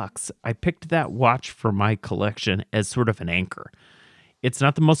 $300. I picked that watch for my collection as sort of an anchor. It's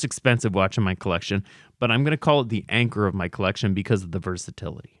not the most expensive watch in my collection, but I'm going to call it the anchor of my collection because of the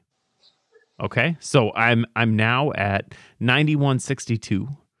versatility. Okay, so I'm now at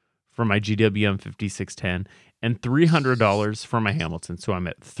 $91.62 for my GWM 5610, and $300 for my Hamilton. So I'm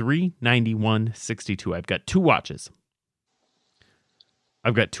at $391.62. I've got two watches.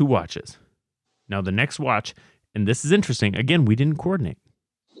 Now the next watch, and this is interesting. Again, we didn't coordinate.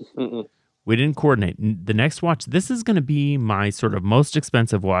 Mm-mm. We didn't coordinate. The next watch, this is going to be my sort of most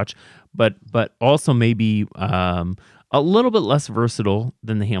expensive watch, but also maybe a little bit less versatile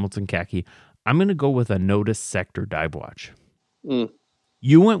than the Hamilton Khaki. I'm going to go with a Notice Sector dive watch.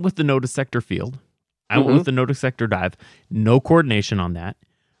 You went with the Notice Sector Field. I went with the Notice Sector dive. No coordination on that.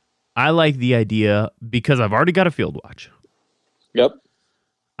 I like the idea because I've already got a field watch. Yep.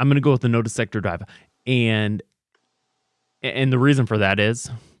 I'm going to go with the Notice Sector dive. And the reason for that is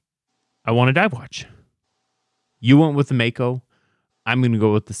I want a dive watch. You went with the Mako. I'm going to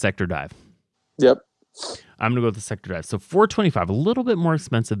go with the Sector dive. Yep. I'm going to go with the Sector dive. So $425, a little bit more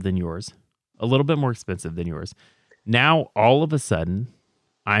expensive than yours. Now, all of a sudden,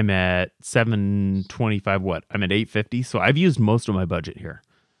 I'm at $725. What? I'm at $850. So I've used most of my budget here.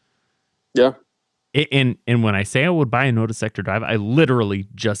 Yeah. And when I say I would buy a Notice Sector dive, I literally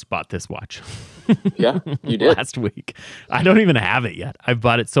just bought this watch. Yeah, you did. Last week. I don't even have it yet. I've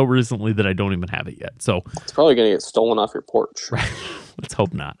bought it so recently that I don't even have it yet. So it's probably going to get stolen off your porch. Right. Let's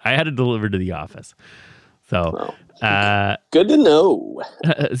hope not. I had it delivered to the office. So, good to know.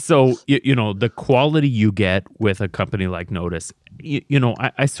 So, the quality you get with a company like Notice,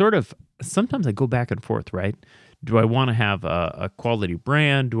 I sort of, sometimes I go back and forth, right? Do I want to have a quality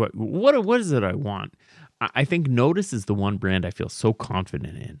brand? What is it I want? I think Notice is the one brand I feel so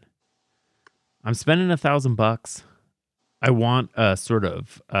confident in. I'm spending $1,000. I want a sort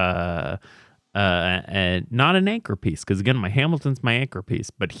of not an anchor piece, because again, my Hamilton's my anchor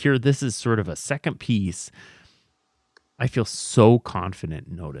piece, but here this is sort of a second piece. I feel so confident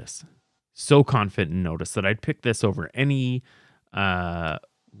in Notice. That I'd pick this over any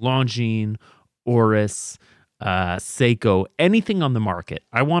Longines, Oris, Seiko, anything on the market.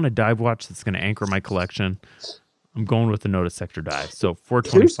 I want a dive watch that's going to anchor my collection. I'm going with the Notice Sector dive. So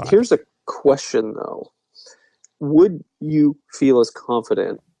 $425. Here's a question though. Would you feel as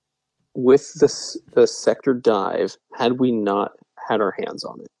confident with the Sector dive had we not had our hands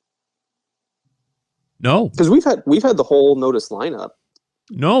on it? No, because we've had the whole Notice lineup.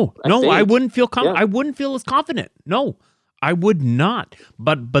 No, I wouldn't feel I wouldn't feel as confident. No, I would not.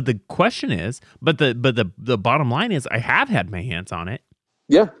 But the question is, the bottom line is, I have had my hands on it.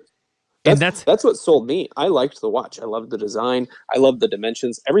 Yeah, that's what sold me. I liked the watch. I loved the design. I loved the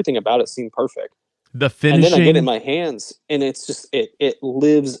dimensions. Everything about it seemed perfect. The finishing, and then I get it in my hands, and it's just it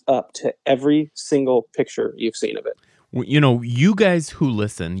lives up to every single picture you've seen of it. You guys who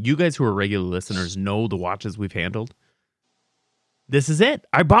listen, you guys who are regular listeners know the watches we've handled. This is it.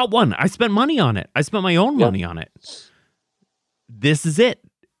 I bought one. I spent money on it. I spent my own money on it. This is it.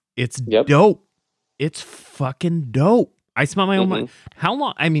 It's dope. It's fucking dope. I spent my own money. How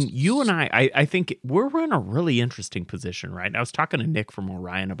long? I mean, you and I think we're in a really interesting position, right? I was talking to Nick from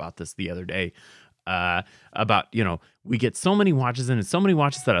Orion about this the other day. About, we get so many watches and it's so many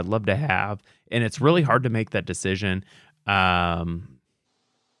watches that I'd love to have. And it's really hard to make that decision. What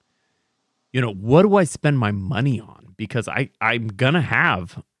do I spend my money on? Because I'm going to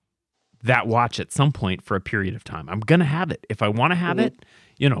have that watch at some point for a period of time. I'm going to have it. If I want to have it,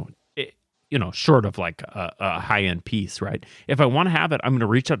 short of like a high-end piece, right? If I want to have it, I'm going to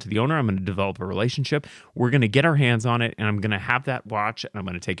reach out to the owner. I'm going to develop a relationship. We're going to get our hands on it, and I'm going to have that watch, and I'm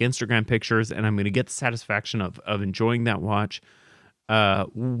going to take Instagram pictures, and I'm going to get the satisfaction of enjoying that watch.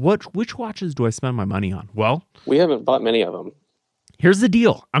 Which watches do I spend my money on? Well, we haven't bought many of them. Here's the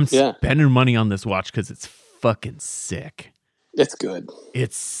deal. I'm spending money on this watch because it's fucking sick. It's good.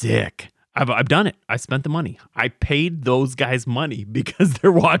 It's sick. I've done it. I spent the money. I paid those guys money because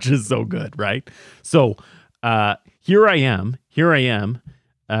their watch is so good, right? So here I am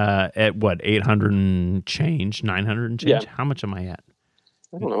at what, 800 and change, 900 and change? Yeah. How much am I at?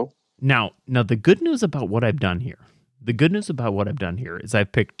 I don't know. Now the good news about what I've done here is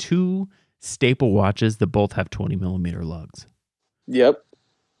I've picked two staple watches that both have 20 millimeter lugs. Yep.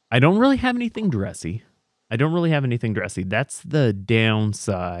 I don't really have anything dressy. That's the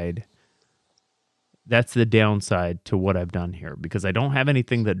downside. That's the downside to what I've done here, because I don't have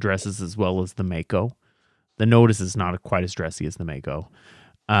anything that dresses as well as the Mako. The Notice is not quite as dressy as the Mako.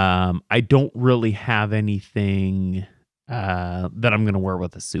 I don't really have anything that I'm going to wear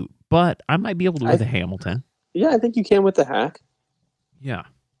with a suit, but I might be able to wear the Hamilton. Yeah, I think you can with the Hack. Yeah.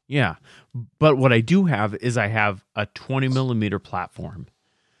 But what I do have is I have a 20 millimeter platform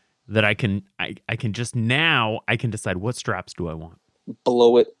that I can decide what straps do I want.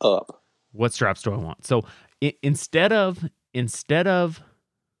 Blow it up. What straps do I want? So instead of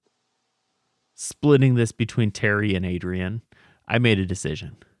splitting this between Terry and Adrian, I made a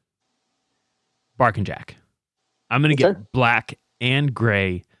decision. Bark and Jack. I'm going to get black and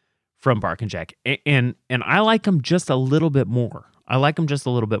gray from Bark and Jack. And I like them just a little bit more.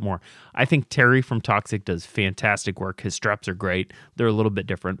 I think Terry from Toxic does fantastic work. His straps are great. They're a little bit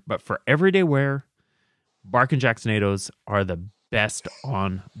different. But for everyday wear, Bark and Jack's Nados are the best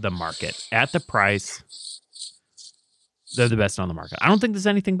on the market. At the price, they're the best on the market. I don't think there's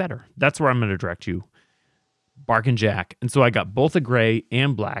anything better. That's where I'm going to direct you. Bark and Jack. And so I got both a gray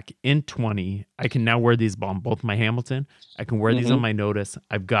and black in 20. I can now wear these on both my Hamilton. I can wear these on my Notice.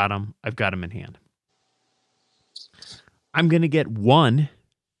 I've got them in hand. I'm going to get one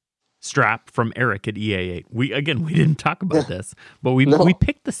strap from Eric at EA8. We didn't talk about this, but we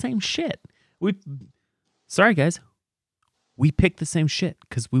picked the same shit. Sorry guys. We picked the same shit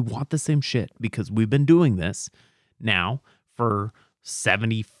because we want the same shit because we've been doing this now for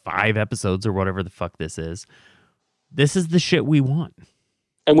 75 episodes or whatever the fuck this is. This is the shit we want.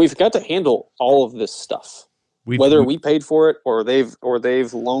 And we've got to handle all of this stuff. Whether we paid for it or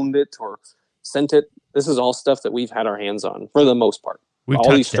they've loaned it or sent it. This is all stuff that we've had our hands on for the most part.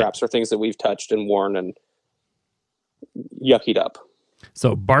 All these straps are things that we've touched and worn and yuckied up.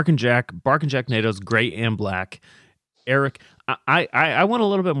 So Bark and Jack Nados, gray and black. Eric, I want a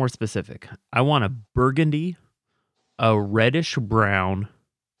little bit more specific. I want a burgundy, a reddish brown,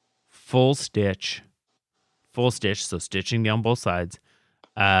 full stitch, so stitching down both sides,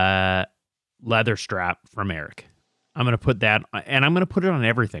 leather strap from Eric. I'm going to put that, and I'm going to put it on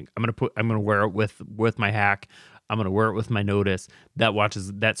everything. I'm going to wear it with my hack. I'm going to wear it with my Notice.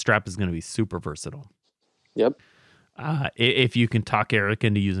 That strap is going to be super versatile. Yep. If you can talk Eric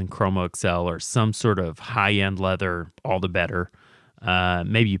into using Chroma Excel or some sort of high-end leather, all the better.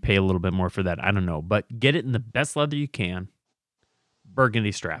 Maybe you pay a little bit more for that. I don't know. But get it in the best leather you can.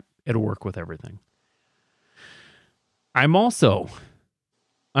 Burgundy strap. It'll work with everything. I'm also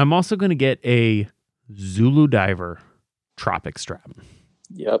going to get a Zulu Diver Tropic strap.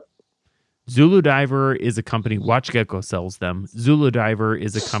 Yep. Zulu Diver is a company, WatchGecko sells them. Zulu Diver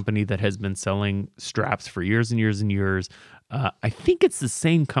is a company that has been selling straps for years and years and years. I think it's the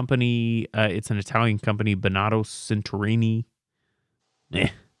same company. It's an Italian company, Bonato Santorini.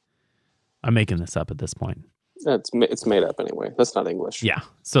 I'm making this up at this point. It's made up anyway. That's not English. Yeah.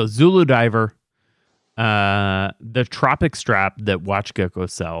 So Zulu Diver, the Tropic strap that WatchGecko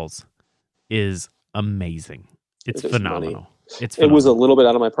sells is amazing. It's phenomenal. It was a little bit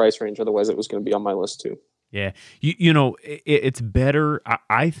out of my price range. Otherwise, it was going to be on my list too. Yeah. It's better.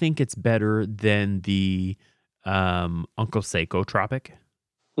 I think it's better than the Uncle Seiko Tropic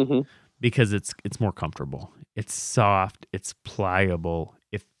because it's more comfortable. It's soft. It's pliable.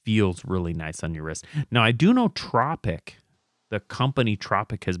 It feels really nice on your wrist. Now, I do know Tropic, the company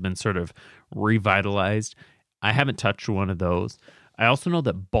Tropic, has been sort of revitalized. I haven't touched one of those. I also know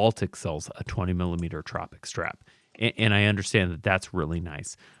that Baltic sells a 20 millimeter Tropic strap. And I understand that that's really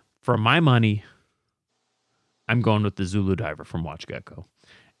nice. For my money, I'm going with the Zulu Diver from WatchGecko.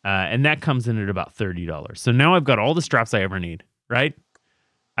 And that comes in at about $30. So now I've got all the straps I ever need, right?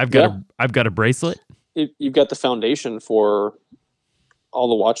 I've got a bracelet. You've got the foundation for all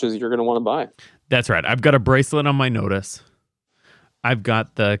the watches you're going to want to buy. That's right. I've got a bracelet on my Notice. I've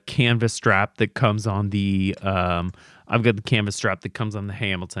got the canvas strap that comes on the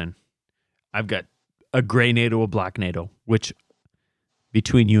Hamilton. I've got a gray NATO, a black NATO, which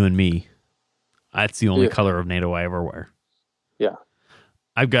between you and me, that's the only color of NATO I ever wear. Yeah.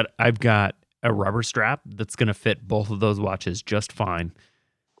 I've got a rubber strap that's going to fit both of those watches just fine.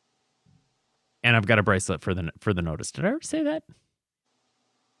 And I've got a bracelet for the Notice. Did I ever say that?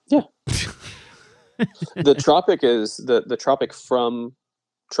 Yeah. The Tropic is the Tropic from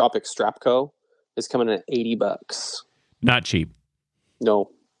Tropic Strap Co. is coming in at $80. Not cheap.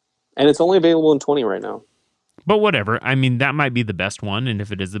 No. And it's only available in 20 right now. But whatever. I mean, that might be the best one, and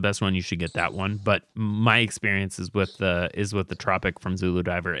if it is the best one, you should get that one. But my experience is with the Tropic from Zulu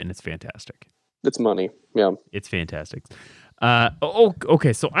Diver, and it's fantastic. It's money. Yeah. It's fantastic.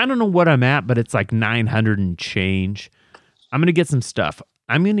 Okay. So I don't know what I'm at, but it's like 900 and change. I'm gonna get some stuff.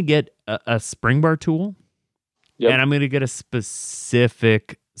 I'm gonna get a spring bar tool, and I'm gonna get a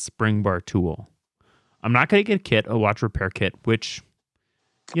specific spring bar tool. I'm not gonna get a kit, a watch repair kit, which,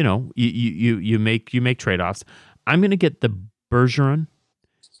 you make trade-offs. I'm going to get the Bergeron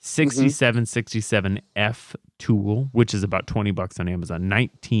 6767F tool, which is about $20 on Amazon,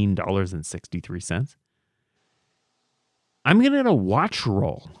 $19.63. I'm going to get a watch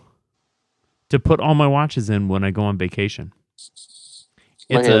roll to put all my watches in when I go on vacation.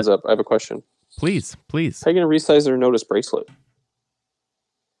 My hand's up. I have a question. Please. How are you going to resize their Notice bracelet?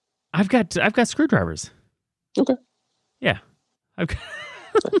 I've got screwdrivers. Okay. Yeah. I've got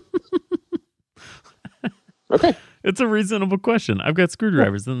Okay. It's a reasonable question. I've got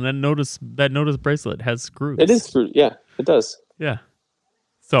screwdrivers, and that notice bracelet has screws. It is screwed. Yeah, it does. Yeah.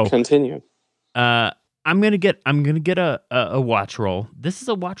 So Continue. I'm gonna get a watch roll. This is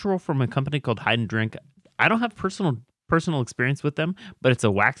a watch roll from a company called Hide and Drink. I don't have personal experience with them, but it's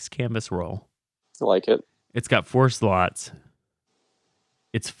a wax canvas roll. I like it. It's got 4 slots.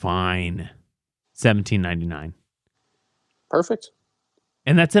 It's fine. $17.99. Perfect.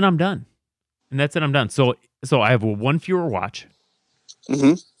 And that's it. I'm done. So I have one fewer watch,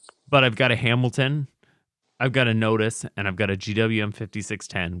 Mm-hmm. but I've got a Hamilton, I've got a Notice, and I've got a GWM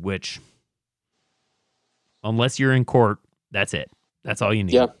 5610. Which, unless you're in court, that's it. That's all you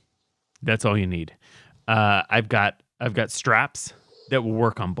need. Yeah. That's all you need. I've got straps that will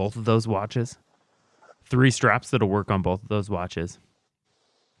work on both of those watches. 3 straps that'll work on both of those watches.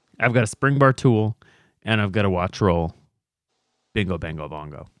 I've got a spring bar tool, and I've got a watch roll. Bingo, bango,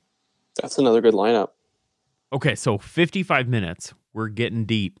 bongo. That's another good lineup. Okay, so 55 minutes. We're getting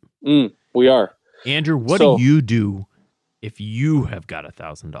deep. We are. Andrew, what do you do if you have got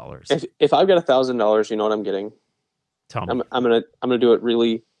 $1,000? If I've got $1,000, you know what I'm getting? Tell me. I'm gonna do it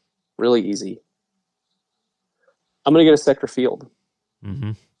really, really easy. I'm gonna get a Sector Field.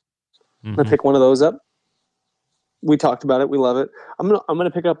 Mm-hmm. I'm gonna pick one of those up. We talked about it. We love it. I'm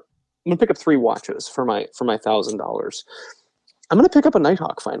gonna pick up 3 watches for my $1,000. I'm gonna pick up a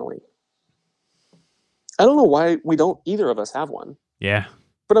Nighthawk finally. I don't know why we don't either of us have one. Yeah.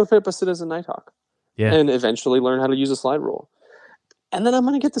 But I'm gonna pick up a Citizen Nighthawk. Yeah. And eventually learn how to use a slide rule. And then I'm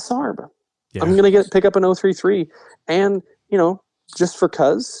gonna get the Sarb. Yeah. I'm gonna pick up an 033. And, just for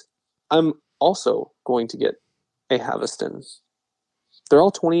cuz, I'm also going to get a Haviston. They're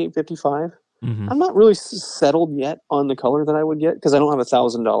all 2855. Mm-hmm. I'm not really settled yet on the color that I would get because I don't have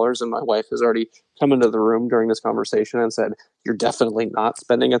 $1,000, and my wife has already come into the room during this conversation and said, "You're definitely not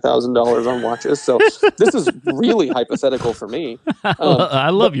spending $1,000 on watches." So this is really hypothetical for me. I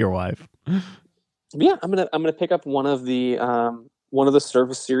love your wife. Yeah, I'm gonna pick up one of the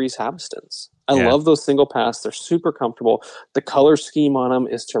Service Series Havistons. I love those single pass. They're super comfortable. The color scheme on them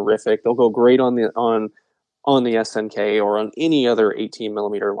is terrific. They'll go great on the SNK or on any other 18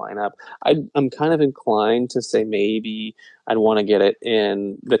 millimeter lineup. I'm kind of inclined to say maybe I'd want to get it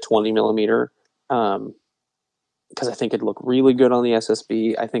in the 20 millimeter because I think it'd look really good on the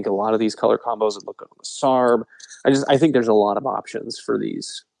SSB. I think a lot of these color combos would look good on the Sarb. I think there's a lot of options for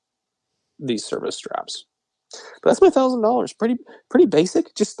these service straps. But that's my $1,000. Pretty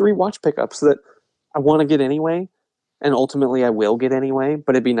basic. Just 3 watch pickups that I want to get anyway. And ultimately, I will get anyway,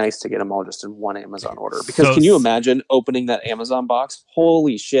 but it'd be nice to get them all just in one Amazon order. Because can you imagine opening that Amazon box?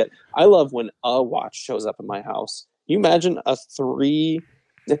 Holy shit. I love when a watch shows up in my house. Can you imagine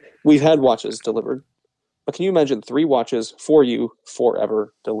we've had watches delivered, but can you imagine 3 watches for you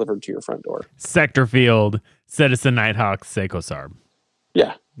forever delivered to your front door? Sector Field, Citizen Nighthawk, Seiko Sarb.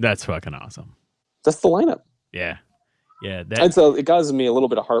 Yeah. That's fucking awesome. That's the lineup. Yeah. Yeah, and so it causes me a little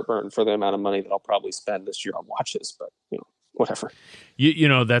bit of heartburn for the amount of money that I'll probably spend this year on watches, but whatever.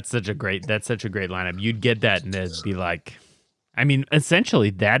 That's such a great lineup. You'd get that and it'd be like, I mean,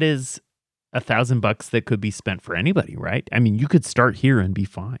 essentially that is $1,000 that could be spent for anybody, right? I mean, you could start here and be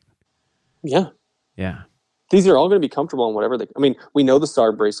fine. Yeah. Yeah. These are all going to be comfortable on whatever we know the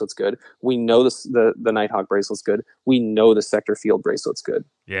Sarb bracelet's good. We know the Nighthawk bracelet's good. We know the Sector Field bracelet's good.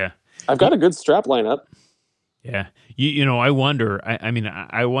 Yeah. I've got a good strap lineup. Yeah. I wonder,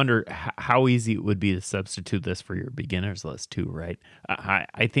 I wonder how easy it would be to substitute this for your beginner's list too, right?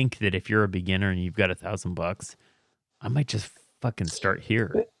 I think that if you're a beginner and you've got $1,000, I might just fucking start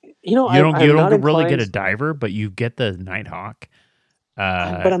here. You don't really get a diver, but you get the Nighthawk.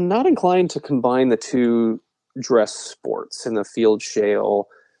 But I'm not inclined to combine the 2 dress sports in the Field Shale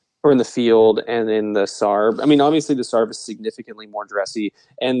or in the Field and in the Sarb. I mean, obviously the Sarb is significantly more dressy,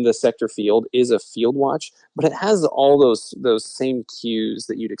 and the Sector Field is a field watch, but it has all those same cues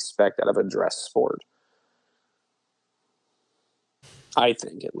that you'd expect out of a dress sport. I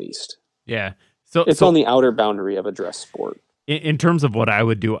think, at least. Yeah. So on the outer boundary of a dress sport. In terms of what I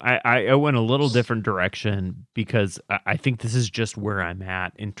would do, I went a little different direction because I think this is just where I'm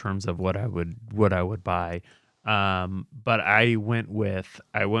at in terms of what I would buy. But I went with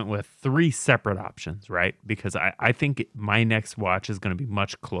 3 separate options, right? Because I think my next watch is going to be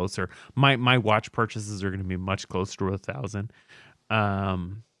much closer. My watch purchases are going to be much closer to 1,000.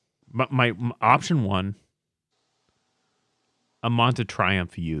 My option 1, a Monta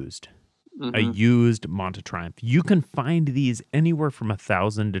Triumph used. Mm-hmm. A used Monta Triumph. You can find these anywhere from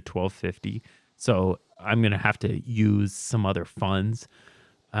 $1,000 to $1,250. So I'm going to have to use some other funds.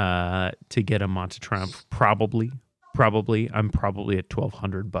 to get a Monte Triumph. Probably. I'm probably at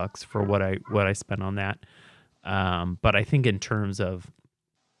 $1,200 for what I spent on that. But I think in terms of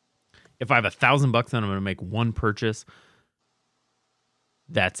if I have $1,000 and I'm going to make one purchase,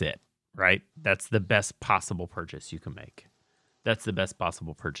 that's it, right? That's the best possible purchase you can make.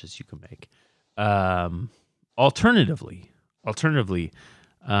 Alternatively,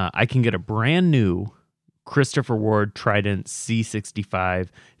 I can get a brand new Christopher Ward Trident C65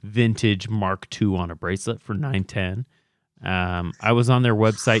 vintage Mark II on a bracelet for $910. I was on their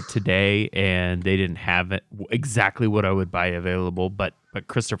website today and they didn't have it exactly what I would buy available, but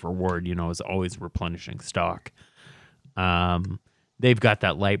Christopher Ward, is always replenishing stock. They've got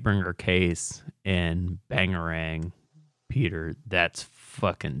that Lightbringer case and Bangarang, Peter. That's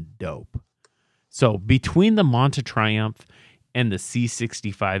fucking dope. So between the Monte Triumph and the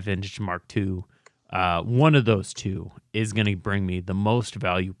C65 vintage Mark II, one of those two is going to bring me the most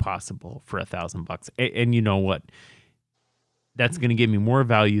value possible for $1,000. And you know what? That's going to give me more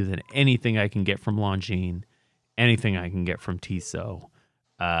value than anything I can get from Longines, anything I can get from Tissot.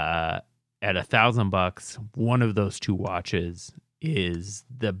 At $1,000, one of those two watches is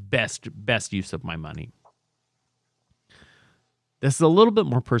the best use of my money. This is a little bit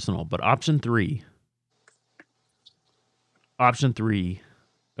more personal, but option three,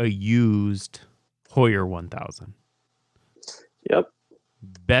 a used Heuer 1000. Yep.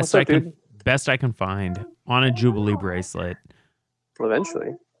 Best I can find on a Jubilee bracelet.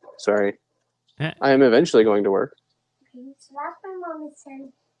 Eventually. Sorry. I am eventually going to work.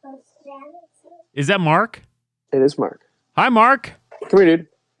 Is that Mark? It is Mark. Hi, Mark. Come here, dude.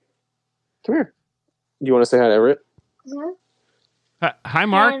 Come here. Do you want to say hi to Everett? Mm-hmm. Hi,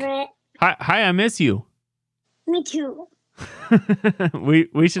 Mark. Hi, I miss you. Me too.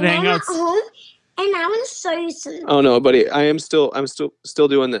 we should hang out. Home, and I want to show you something. Oh no, buddy. I'm still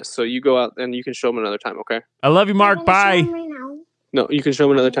doing this. So you go out and you can show him another time, okay? I love you, Mark. Bye. No, you can show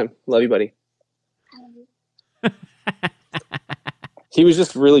him another time. Love you, buddy. He was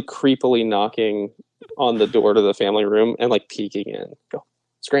just really creepily knocking on the door to the family room and like peeking in. Go,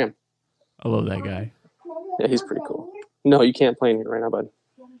 scram. I love that guy. Yeah, he's pretty cool. No, you can't play in here right now, bud.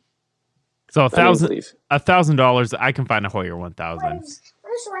 So $1,000, I can find a Heuer 1000.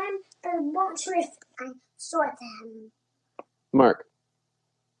 Mark,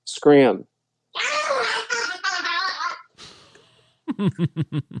 scram.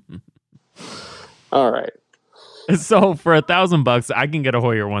 All right. So for $1,000, I can get a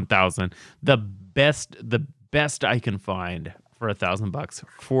Heuer 1000. The best I can find for $1,000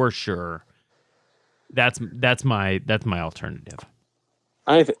 for sure. That's my alternative.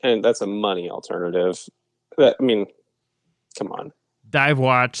 And that's a money alternative. Come on. Dive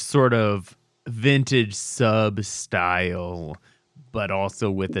watch, sort of vintage sub style, but also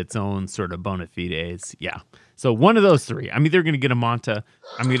with its own sort of bona fides. Yeah. So one of those three. I'm either going to get a Monta,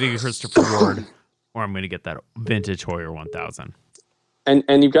 I'm going to get Christopher Ward, or I'm going to get that vintage Heuer 1000.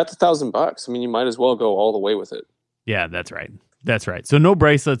 And you've got the $1,000. You might as well go all the way with it. Yeah, that's right. So no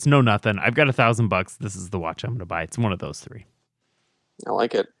bracelets, no nothing. I've got $1,000. This is the watch I'm going to buy. It's one of those three. I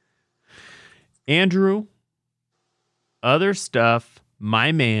like it. Andrew, other stuff,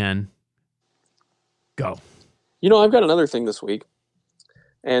 my man, go. I've got another thing this week.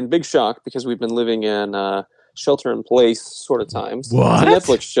 And big shock because we've been living in shelter in place sort of times. What? It's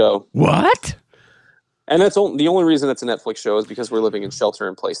a Netflix show. What? And that's the only reason it's a Netflix show is because we're living in shelter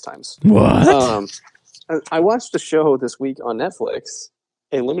in place times. What? I watched a show this week on Netflix,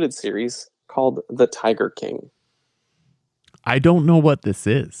 a limited series called The Tiger King. I don't know what this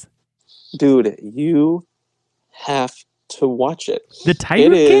is. Dude, you have to watch it. The Tiger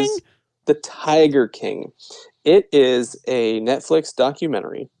King? Is The Tiger King. It is a Netflix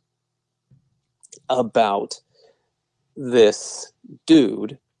documentary about this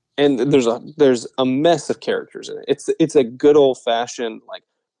dude, and there's a mess of characters in it. It's a good old fashioned like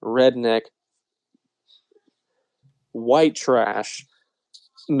redneck white trash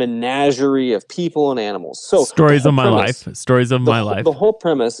menagerie of people and animals. So stories of my life. The whole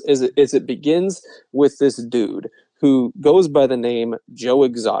premise is it begins with this dude who goes by the name Joe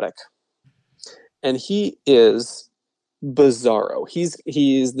Exotic. And he is bizarro. He's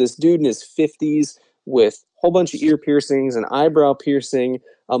this dude in his 50s with a whole bunch of ear piercings, an eyebrow piercing,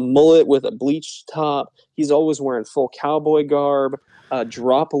 a mullet with a bleached top. He's always wearing full cowboy garb, a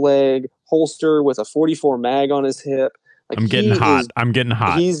drop leg holster with a 44 mag on his hip. I'm getting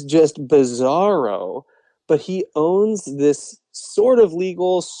hot. He's just bizarro, but he owns this sort of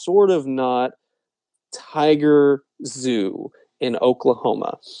legal, sort of not tiger zoo in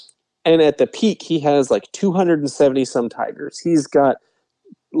Oklahoma. And at the peak, he has like 270 some tigers. He's got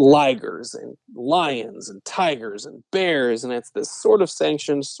ligers and lions and tigers and bears, and it's this sort of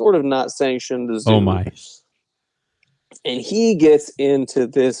sanctioned, sort of not sanctioned zoo. Oh my. And he gets into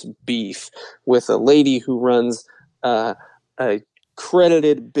this beef with a lady who runs a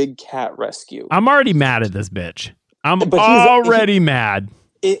credited big cat rescue. I'm already mad at this bitch. I'm But already mad.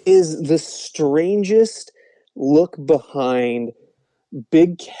 It is the strangest look behind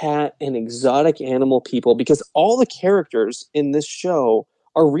big cat and exotic animal people, because all the characters in this show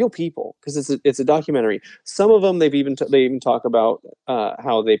are real people, because it's a documentary. Some of them they even talk about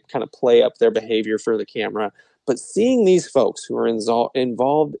how they kind of play up their behavior for the camera. But seeing these folks who are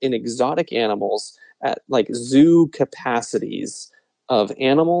involved in exotic animals at like zoo capacities of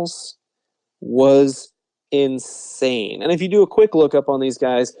animals was insane. And if you do a quick look up on these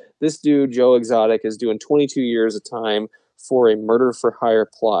guys, this dude, Joe Exotic, is doing 22 years of time for a murder for hire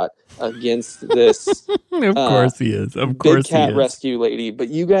plot against this Of course he is. Of course big cat he is. rescue lady. But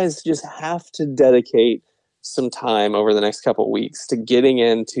you guys just have to dedicate some time over the next couple of weeks to getting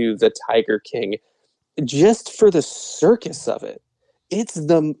into the Tiger King, just for the circus of it.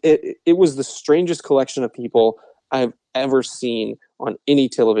 It was the strangest collection of people I've ever seen on any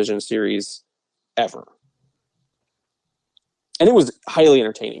television series ever. And it was highly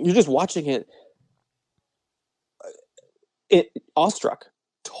entertaining. You're just watching it awestruck,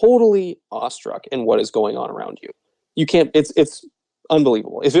 totally awestruck in what is going on around you. You can't, it's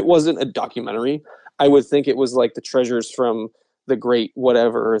unbelievable. If it wasn't a documentary, I would think it was like the Treasures from the Great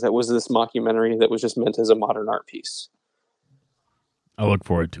whatever that was this mockumentary that was just meant as a modern art piece. I look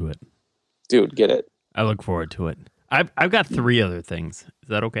forward to it. Dude, get it. I look forward to it. I've got 3 other things. Is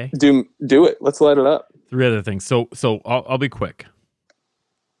that okay? Do it. Let's light it up. 3 other things. So I'll be quick.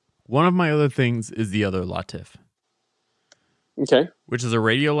 One of my other things is The Other Latif, Okay. which is a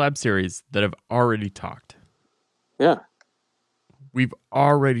Radiolab series that I've already talked. Yeah. We've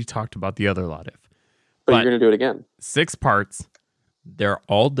already talked about The Other Latif. But you're going to do it again. 6 parts. They're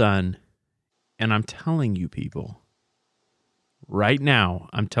all done. And I'm telling you people, right now,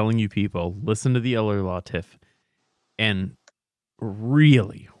 listen to The Other Latif and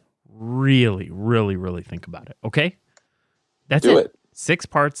really, really, really, really think about it. Okay? That's Do it. 6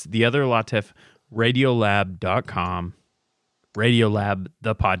 parts, The Other Latif, Radiolab.com, Radiolab,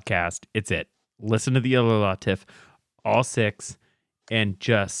 the podcast. It's it. Listen to The Other Latif, all 6, and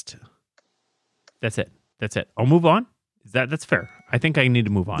just, that's it. That's it. I'll move on. That's fair. I think I need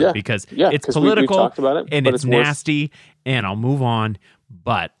to move on because it's political we've talked about it, and but it's it's worth- nasty, and I'll move on.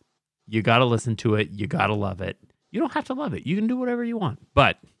 But you got to listen to it. You got to love it. You don't have to love it. You can do whatever you want,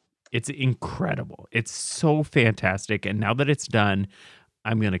 but it's incredible. It's so fantastic. And now that it's done,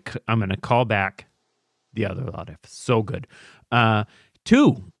 I'm gonna call back The Other Latif. So good.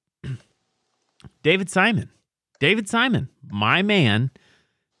 2, David Simon. David Simon, my man.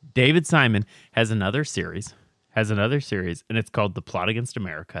 David Simon has another series, and it's called The Plot Against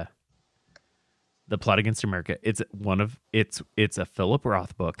America. The Plot Against America. It's a Philip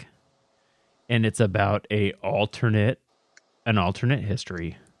Roth book, and it's about an alternate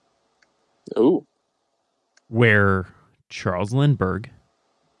history. Ooh. Where Charles Lindbergh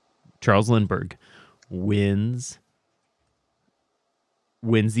wins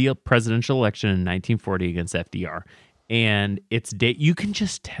the presidential election in 1940 against FDR. And you can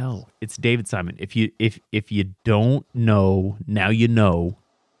just tell it's David Simon. If you don't know, now you know.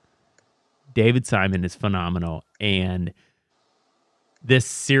 David Simon is phenomenal, and this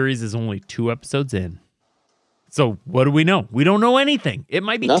series is only 2 episodes in. So what do we know? We don't know anything. It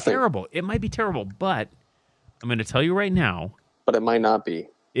might be terrible. It might be terrible, but I'm going to tell you right now. But it might not be.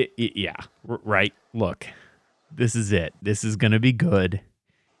 Right. Look, this is it. This is going to be good.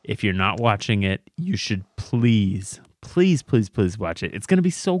 If you're not watching it, you should please watch it. It's going to be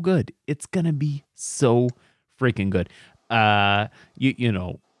so good. It's going to be so freaking good. You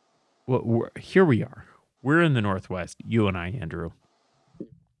know, here we are. We're in the Northwest, you and I, Andrew.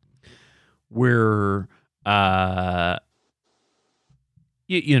 We're,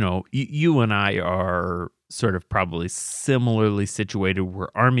 you and I are sort of probably similarly situated. We're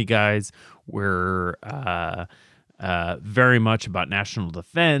Army guys. We're very much about national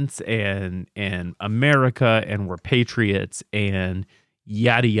defense and America, and we're patriots and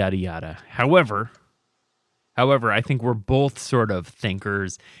yada, yada, yada. However, I think we're both sort of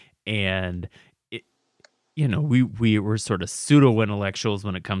thinkers, and we were sort of pseudo-intellectuals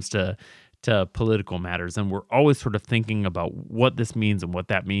when it comes to political matters, and we're always sort of thinking about what this means and what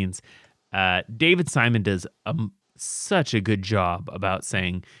that means. David Simon does such a good job about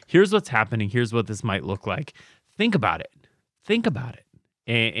saying, here's what's happening, here's what this might look like. Think about it.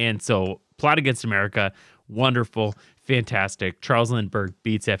 And so, Plot Against America, wonderful, fantastic. Charles Lindbergh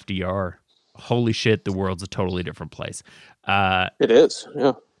beats FDR. Holy shit, the world's a totally different place. It is,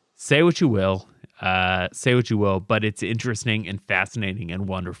 yeah. Say what you will, but it's interesting and fascinating and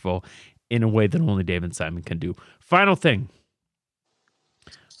wonderful in a way that only David Simon can do. Final thing.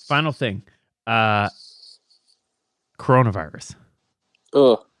 Coronavirus.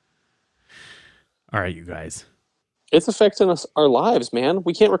 Ugh. All right, you guys. It's affecting us, our lives, man.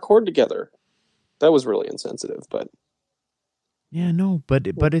 We can't record together. That was really insensitive, but Yeah, no, but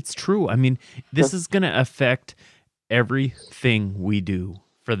it's true. I mean, this is going to affect everything we do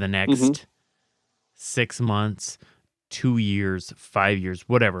for the next 6 months, 2 years, 5 years,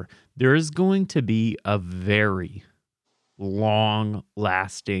 whatever. There is going to be a very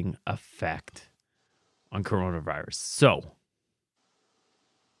long-lasting effect on coronavirus. So,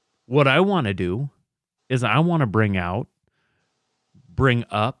 what I want to do is I want to bring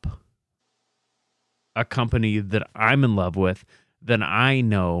up a company that I'm in love with that I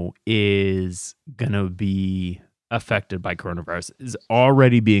know is going to be affected by coronavirus, is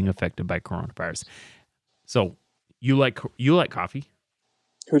already being affected by coronavirus. So, you like coffee?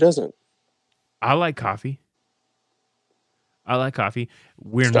 who doesn't? I like coffee.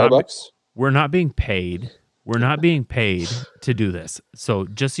 Starbucks? We're not being paid. We're not being paid to do this. So,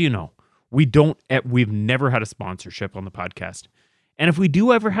 just so you know, we've never had a sponsorship on the podcast. And if we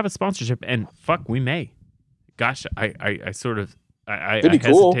do ever have a sponsorship, and fuck, we may. Gosh, I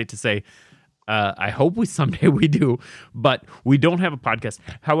hesitate to say, I hope someday we do, but we don't have a podcast.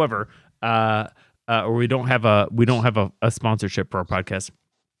 However, or we don't have a sponsorship for our podcast.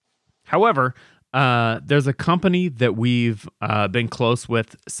 However, there's a company that we've been close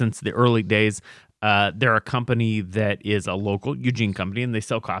with since the early days. They're a company that is a local Eugene company, and they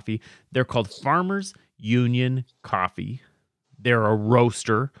sell coffee. They're called Farmers Union Coffee. They're a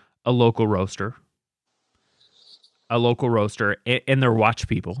roaster, a local roaster, and they're watch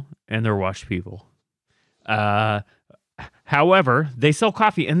people. However, they sell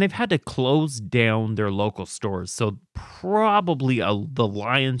coffee, and they've had to close down their local stores. So probably the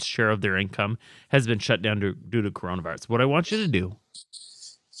lion's share of their income has been shut down due to coronavirus. What I want you to do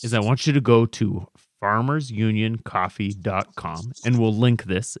is I want you to go to farmersunioncoffee.com, and we'll link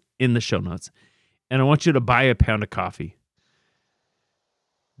this in the show notes. And I want you to buy a pound of coffee.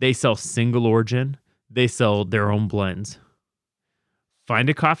 They sell single origin. They sell their own blends. Find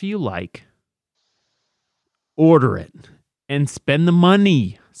a coffee you like, order it, and spend the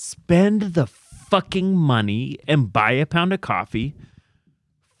money. Spend the fucking money and buy a pound of coffee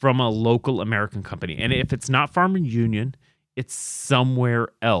from a local American company. And if it's not Farmers Union, it's somewhere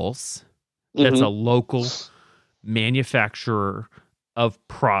else that's a local manufacturer of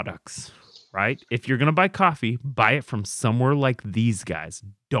products, right? If you're going to buy coffee, buy it from somewhere like these guys.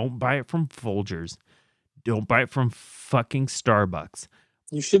 Don't buy it from Folgers. Don't buy it from fucking Starbucks.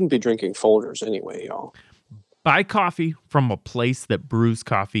 You shouldn't be drinking Folgers anyway, y'all. Buy coffee from a place that brews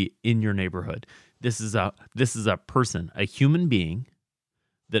coffee in your neighborhood. This is a person, a human being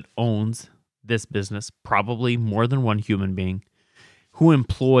that owns this business, probably more than one human being, who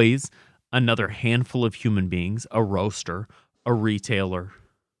employs another handful of human beings, a roaster, a retailer.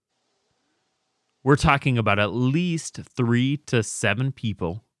 We're talking about at least 3 to 7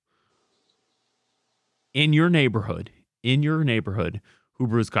 people in your neighborhood who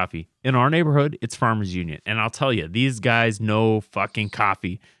brews coffee. In our neighborhood, it's Farmers Union. And I'll tell you, these guys know fucking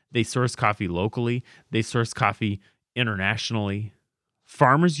coffee. They source coffee locally. They source coffee internationally.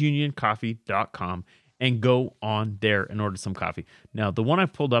 FarmersUnionCoffee.com, and go on there and order some coffee. Now, the one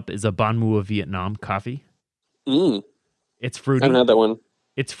I've pulled up is a Ban Mua Vietnam coffee. It's fruity. I haven't had that one.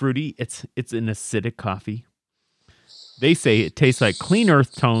 It's fruity. It's an acidic coffee. They say it tastes like clean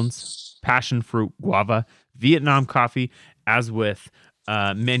earth tones, passion fruit, guava. Vietnam coffee, as with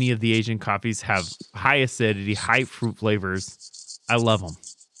many of the Asian coffees, have high acidity, high fruit flavors. I love them.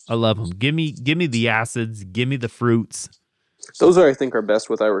 Give me the acids. Give me the fruits. Those I think are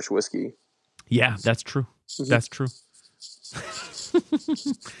best with Irish whiskey. Yeah, that's true. That's true.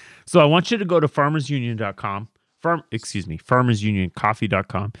 So I want you to go to farmersunion.com,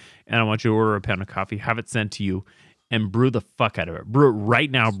 farmersunioncoffee.com, and I want you to order a pound of coffee, have it sent to you, and brew the fuck out of it. Brew it right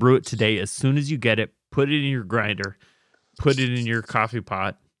now. Brew it today. As soon as you get it, put it in your grinder, put it in your coffee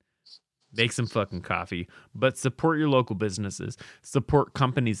pot, make some fucking coffee. But support your local businesses. Support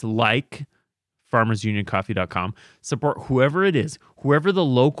companies like farmersunioncoffee.com. Support whoever it is, whoever the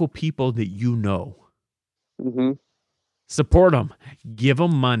local people that you know. Support them. Give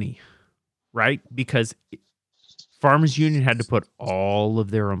them money, right? Because Farmers Union had to put all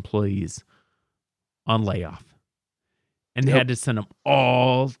of their employees on layoff. and they had to send them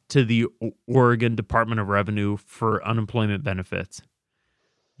all to the Oregon Department of Revenue for unemployment benefits.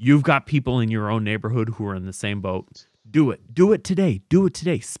 You've got people in your own neighborhood who are in the same boat. Do it. Do it today. Do it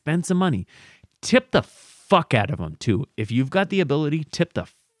today. Spend some money. Tip the fuck out of them, too. If you've got the ability, tip the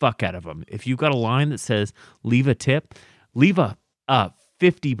fuck out of them. If you've got a line that says leave a tip, leave a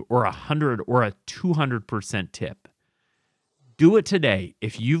 50 or 100 or a 200% tip. Do it today.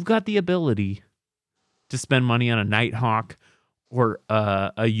 If you've got the ability to spend money on a Nighthawk or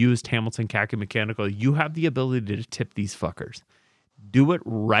a used Hamilton Khaki Mechanical, you have the ability to tip these fuckers. Do it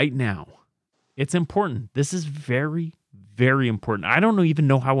right now. It's important. This is very, very important. I don't even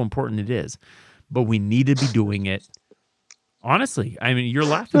know how important it is, but we need to be doing it. Honestly, I mean, you're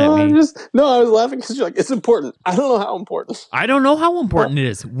laughing at me. I was laughing because you're like, it's important. I don't know how important. I don't know how important it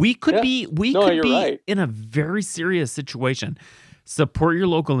is. We could be right. in a very serious situation. Support your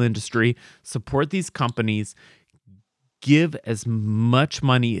local industry. Support these companies. Give as much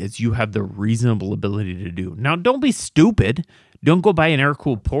money as you have the reasonable ability to do. Now, don't be stupid. Don't go buy an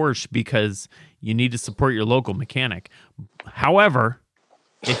air-cooled Porsche because you need to support your local mechanic. However,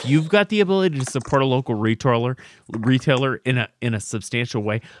 if you've got the ability to support a local retailer in a substantial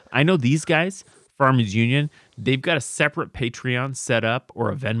way, I know these guys, Farmers Union, they've got a separate Patreon set up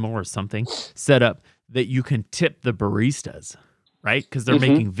or a Venmo or something set up that you can tip the baristas, right? Because they're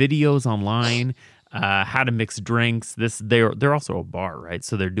making videos online, how to mix drinks. They're also a bar, right?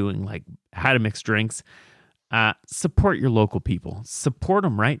 So they're doing like how to mix drinks. Support your local people. Support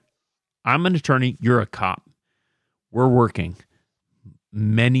them, right? I'm an attorney. You're a cop. We're working.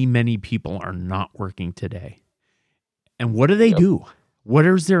 Many, many people are not working today. And what do they do? Where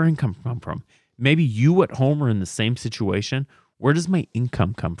does their income come from? Maybe you at home are in the same situation. Where does my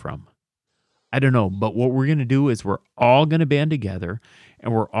income come from? I don't know. But what we're going to do is we're all going to band together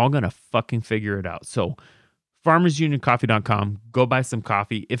and we're all going to fucking figure it out. So farmersunioncoffee.com, go buy some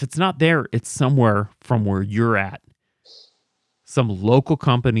coffee. If it's not there, it's somewhere from where you're at. Some local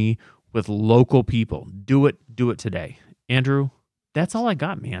company with local people. Do it today. Andrew, that's all I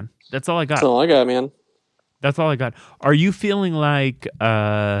got, man. That's all I got. That's all I got, man. That's all I got. Are you feeling like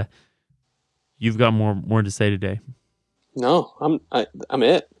you've got more to say today? No, I'm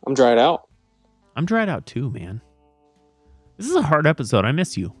it. I'm dried out. I'm dried out too, man. This is a hard episode. I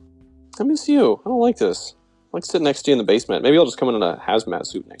miss you. I miss you. I don't like this. I like sitting next to you in the basement. Maybe I'll just come in a hazmat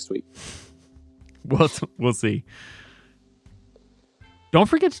suit next week. We'll see. Don't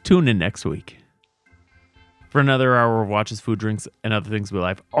forget to tune in next week for another hour of watches, food, drinks, and other things we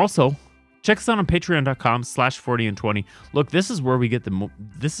like. Also, check us out on patreon.com/40and20. Look, this is where we get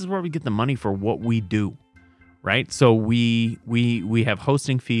the money for what we do, right? So we have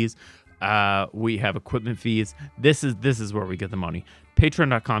hosting fees, we have equipment fees. This is where we get the money.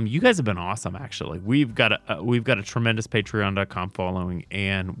 Patreon.com. You guys have been awesome, actually. We've got a tremendous Patreon.com following,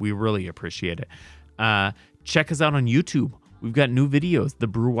 and we really appreciate it. Check us out on YouTube. We've got new videos. The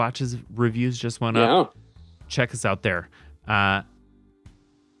Brew Watches reviews just went up. Check us out there. And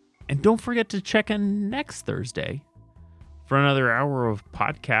don't forget to check in next Thursday for another hour of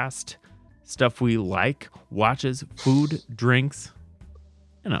podcast stuff we like, watches, food, drinks,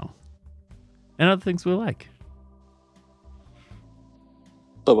 and other things we like.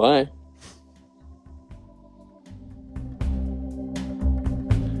 Bye-bye.